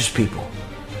the righteous people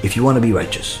if you want to be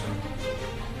righteous.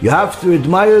 You have to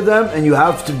admire them and you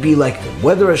have to be like them.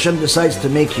 Whether Hashem decides to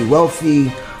make you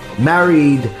wealthy,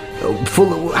 married,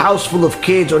 house full of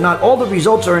kids or not, all the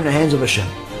results are in the hands of Hashem.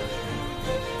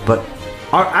 But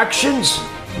our actions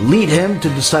lead Him to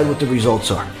decide what the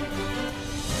results are.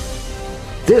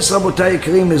 This, Rabotai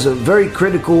Kareem, is a very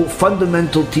critical,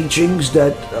 fundamental teachings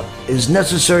that is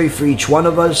necessary for each one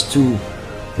of us to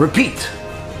repeat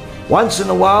once in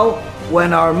a while,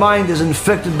 when our mind is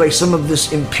infected by some of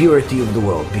this impurity of the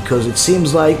world, because it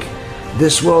seems like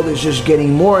this world is just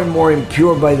getting more and more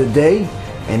impure by the day,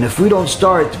 and if we don't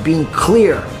start being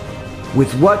clear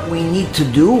with what we need to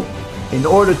do in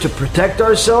order to protect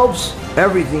ourselves,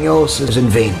 everything else is in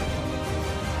vain.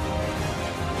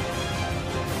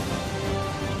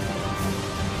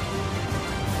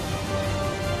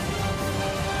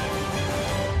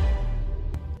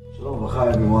 Hi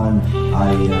everyone,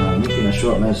 I'm making a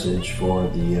short message for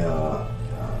the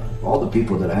all the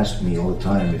people that ask me all the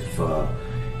time if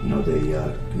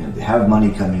they have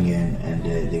money coming in and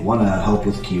they want to help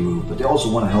with Kiruv, but they also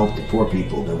want to help the poor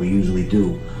people that we usually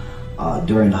do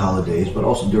during the holidays, but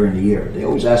also during the year. They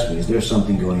always ask me, is there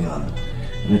something going on?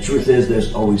 And the truth is,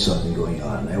 there's always something going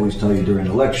on. I always tell you during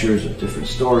the lectures of different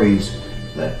stories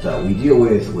that we deal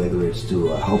with, whether it's to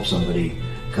help somebody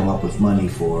come up with money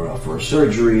for a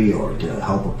surgery, or to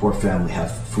help a poor family have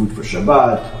food for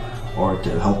Shabbat, or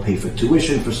to help pay for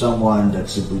tuition for someone that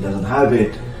simply doesn't have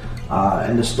it.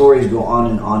 And the stories go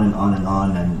on and on and on and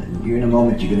on, and you're in a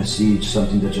moment you're going to see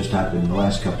something that just happened in the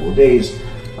last couple of days.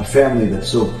 A family that's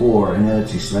so poor in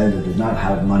Eretz Yisrael that did not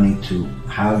have money to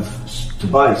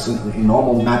buy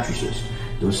normal mattresses.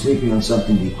 They were sleeping on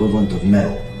something the equivalent of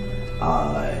metal.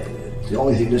 The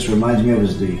only thing this reminds me of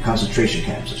is the concentration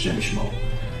camps, Hashem Yishmor.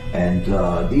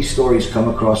 And these stories come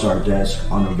across our desk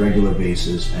on a regular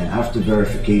basis, and after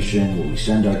verification, we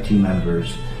send our team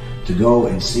members to go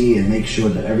and see and make sure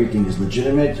that everything is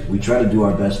legitimate. We try to do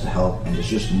our best to help, and there's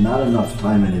just not enough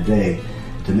time in a day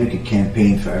to make a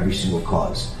campaign for every single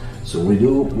cause. So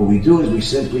what we do is we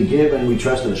simply give, and we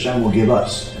trust that Hashem will give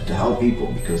us to help people,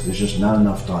 because there's just not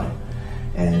enough time.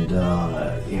 And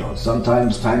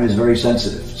sometimes time is very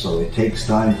sensitive, so it takes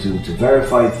time to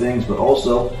verify things, but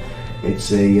also it's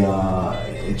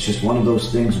just one of those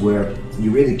things where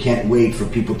you really can't wait for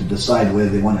people to decide whether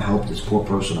they want to help this poor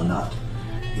person or not.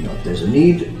 If there's a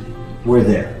need, we're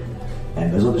there.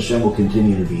 And Bezrat Hashem will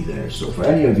continue to be there. So for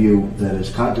any of you that is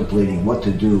contemplating what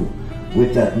to do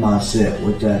with that maaseh,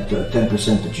 with that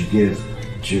 10% that you give,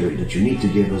 that you need to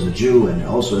give as a Jew and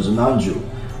also as a non-Jew,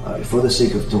 for the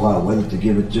sake of Torah, whether to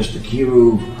give it just to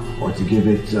kiruv, or to give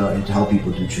it to help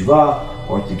people do tshuva,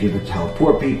 or to give it to help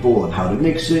poor people, and how to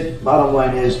mix it. Bottom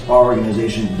line is, our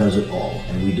organization does it all,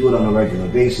 and we do it on a regular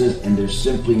basis, and there's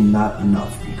simply not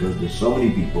enough, because there's so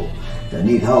many people that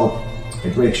need help.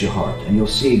 It breaks your heart. And you'll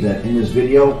see that in this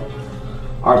video,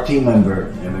 our team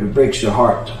member, it breaks your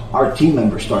heart, our team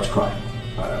member starts crying.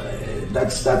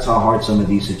 That's how hard some of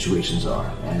these situations are.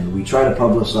 And we try to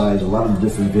publicize a lot of the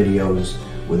different videos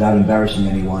without embarrassing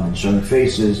anyone and showing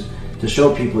faces, to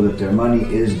show people that their money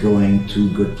is going to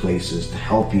good places, to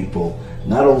help people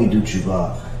not only do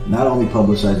tshuva, not only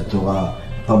publicize the Torah,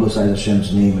 publicize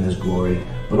Hashem's name and His glory,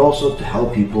 but also to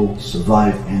help people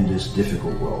survive in this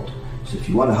difficult world. So if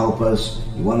you want to help us,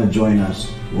 you want to join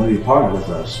us, you want to be a partner with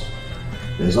us,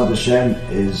 Bezrat Hashem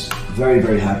is very,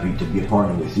 very happy to be a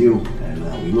partner with you, and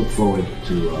we look forward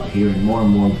to hearing more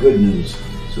and more good news,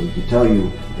 so we can tell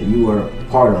you that you are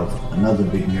part of another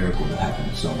big miracle that happened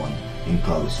to someone in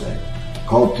Klal Yisrael.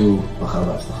 Call to Bachar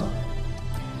V'Atzlacha.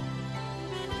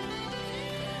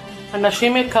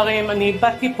 אנשים יקרים, אני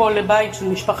באתי פה לבית של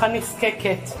משפחה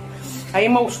נזקקת.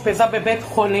 האמא אושפזה בבית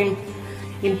חולים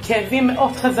עם כאבים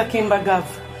מאוד חזקים בגב.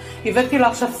 הבאתי לה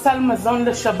עכשיו סל מזון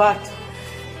לשבת.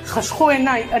 חשכו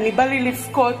עיניי, אני בא לי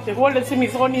לבכות, תראו על איזה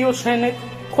מזרון היא יושנת,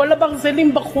 כל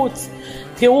הברזלים בחוץ.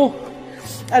 תראו,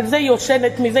 על זה היא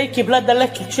יושנת, מזה היא קיבלה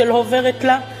דלקת שלא עוברת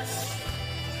לה.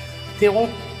 תראו,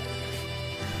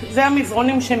 זה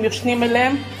המזרונים שהם יושנים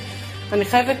אליהם. אני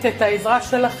חייבת את העזרה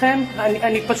שלכם.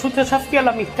 אני פשוט ישבתי על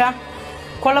המיטה,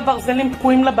 כל הברזלים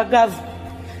תקועים לה בגב.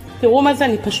 תראו מה זה,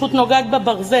 אני פשוט נוגעת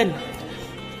בברזל.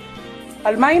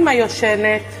 על מה אמא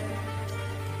יושנת?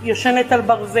 יושנת על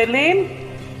ברזלים,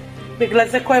 בגלל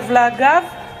זה כואב לה הגב.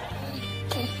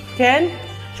 כן?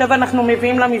 עכשיו אנחנו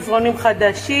מביאים לה מזרונים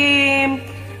חדשים,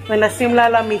 ונשים לה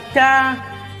על המיטה.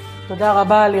 תודה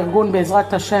רבה לארגון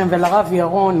בעזרת השם ולרב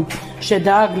ירון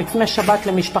שדאג לפני שבת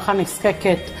למשפחה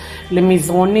נזקקת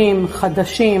למזרונים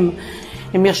חדשים.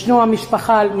 הם ישנו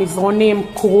המשפחה על מזרונים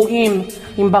קרועים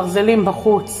עם ברזלים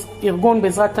בחוץ. ארגון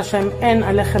בעזרת השם אין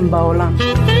עליכם בעולם.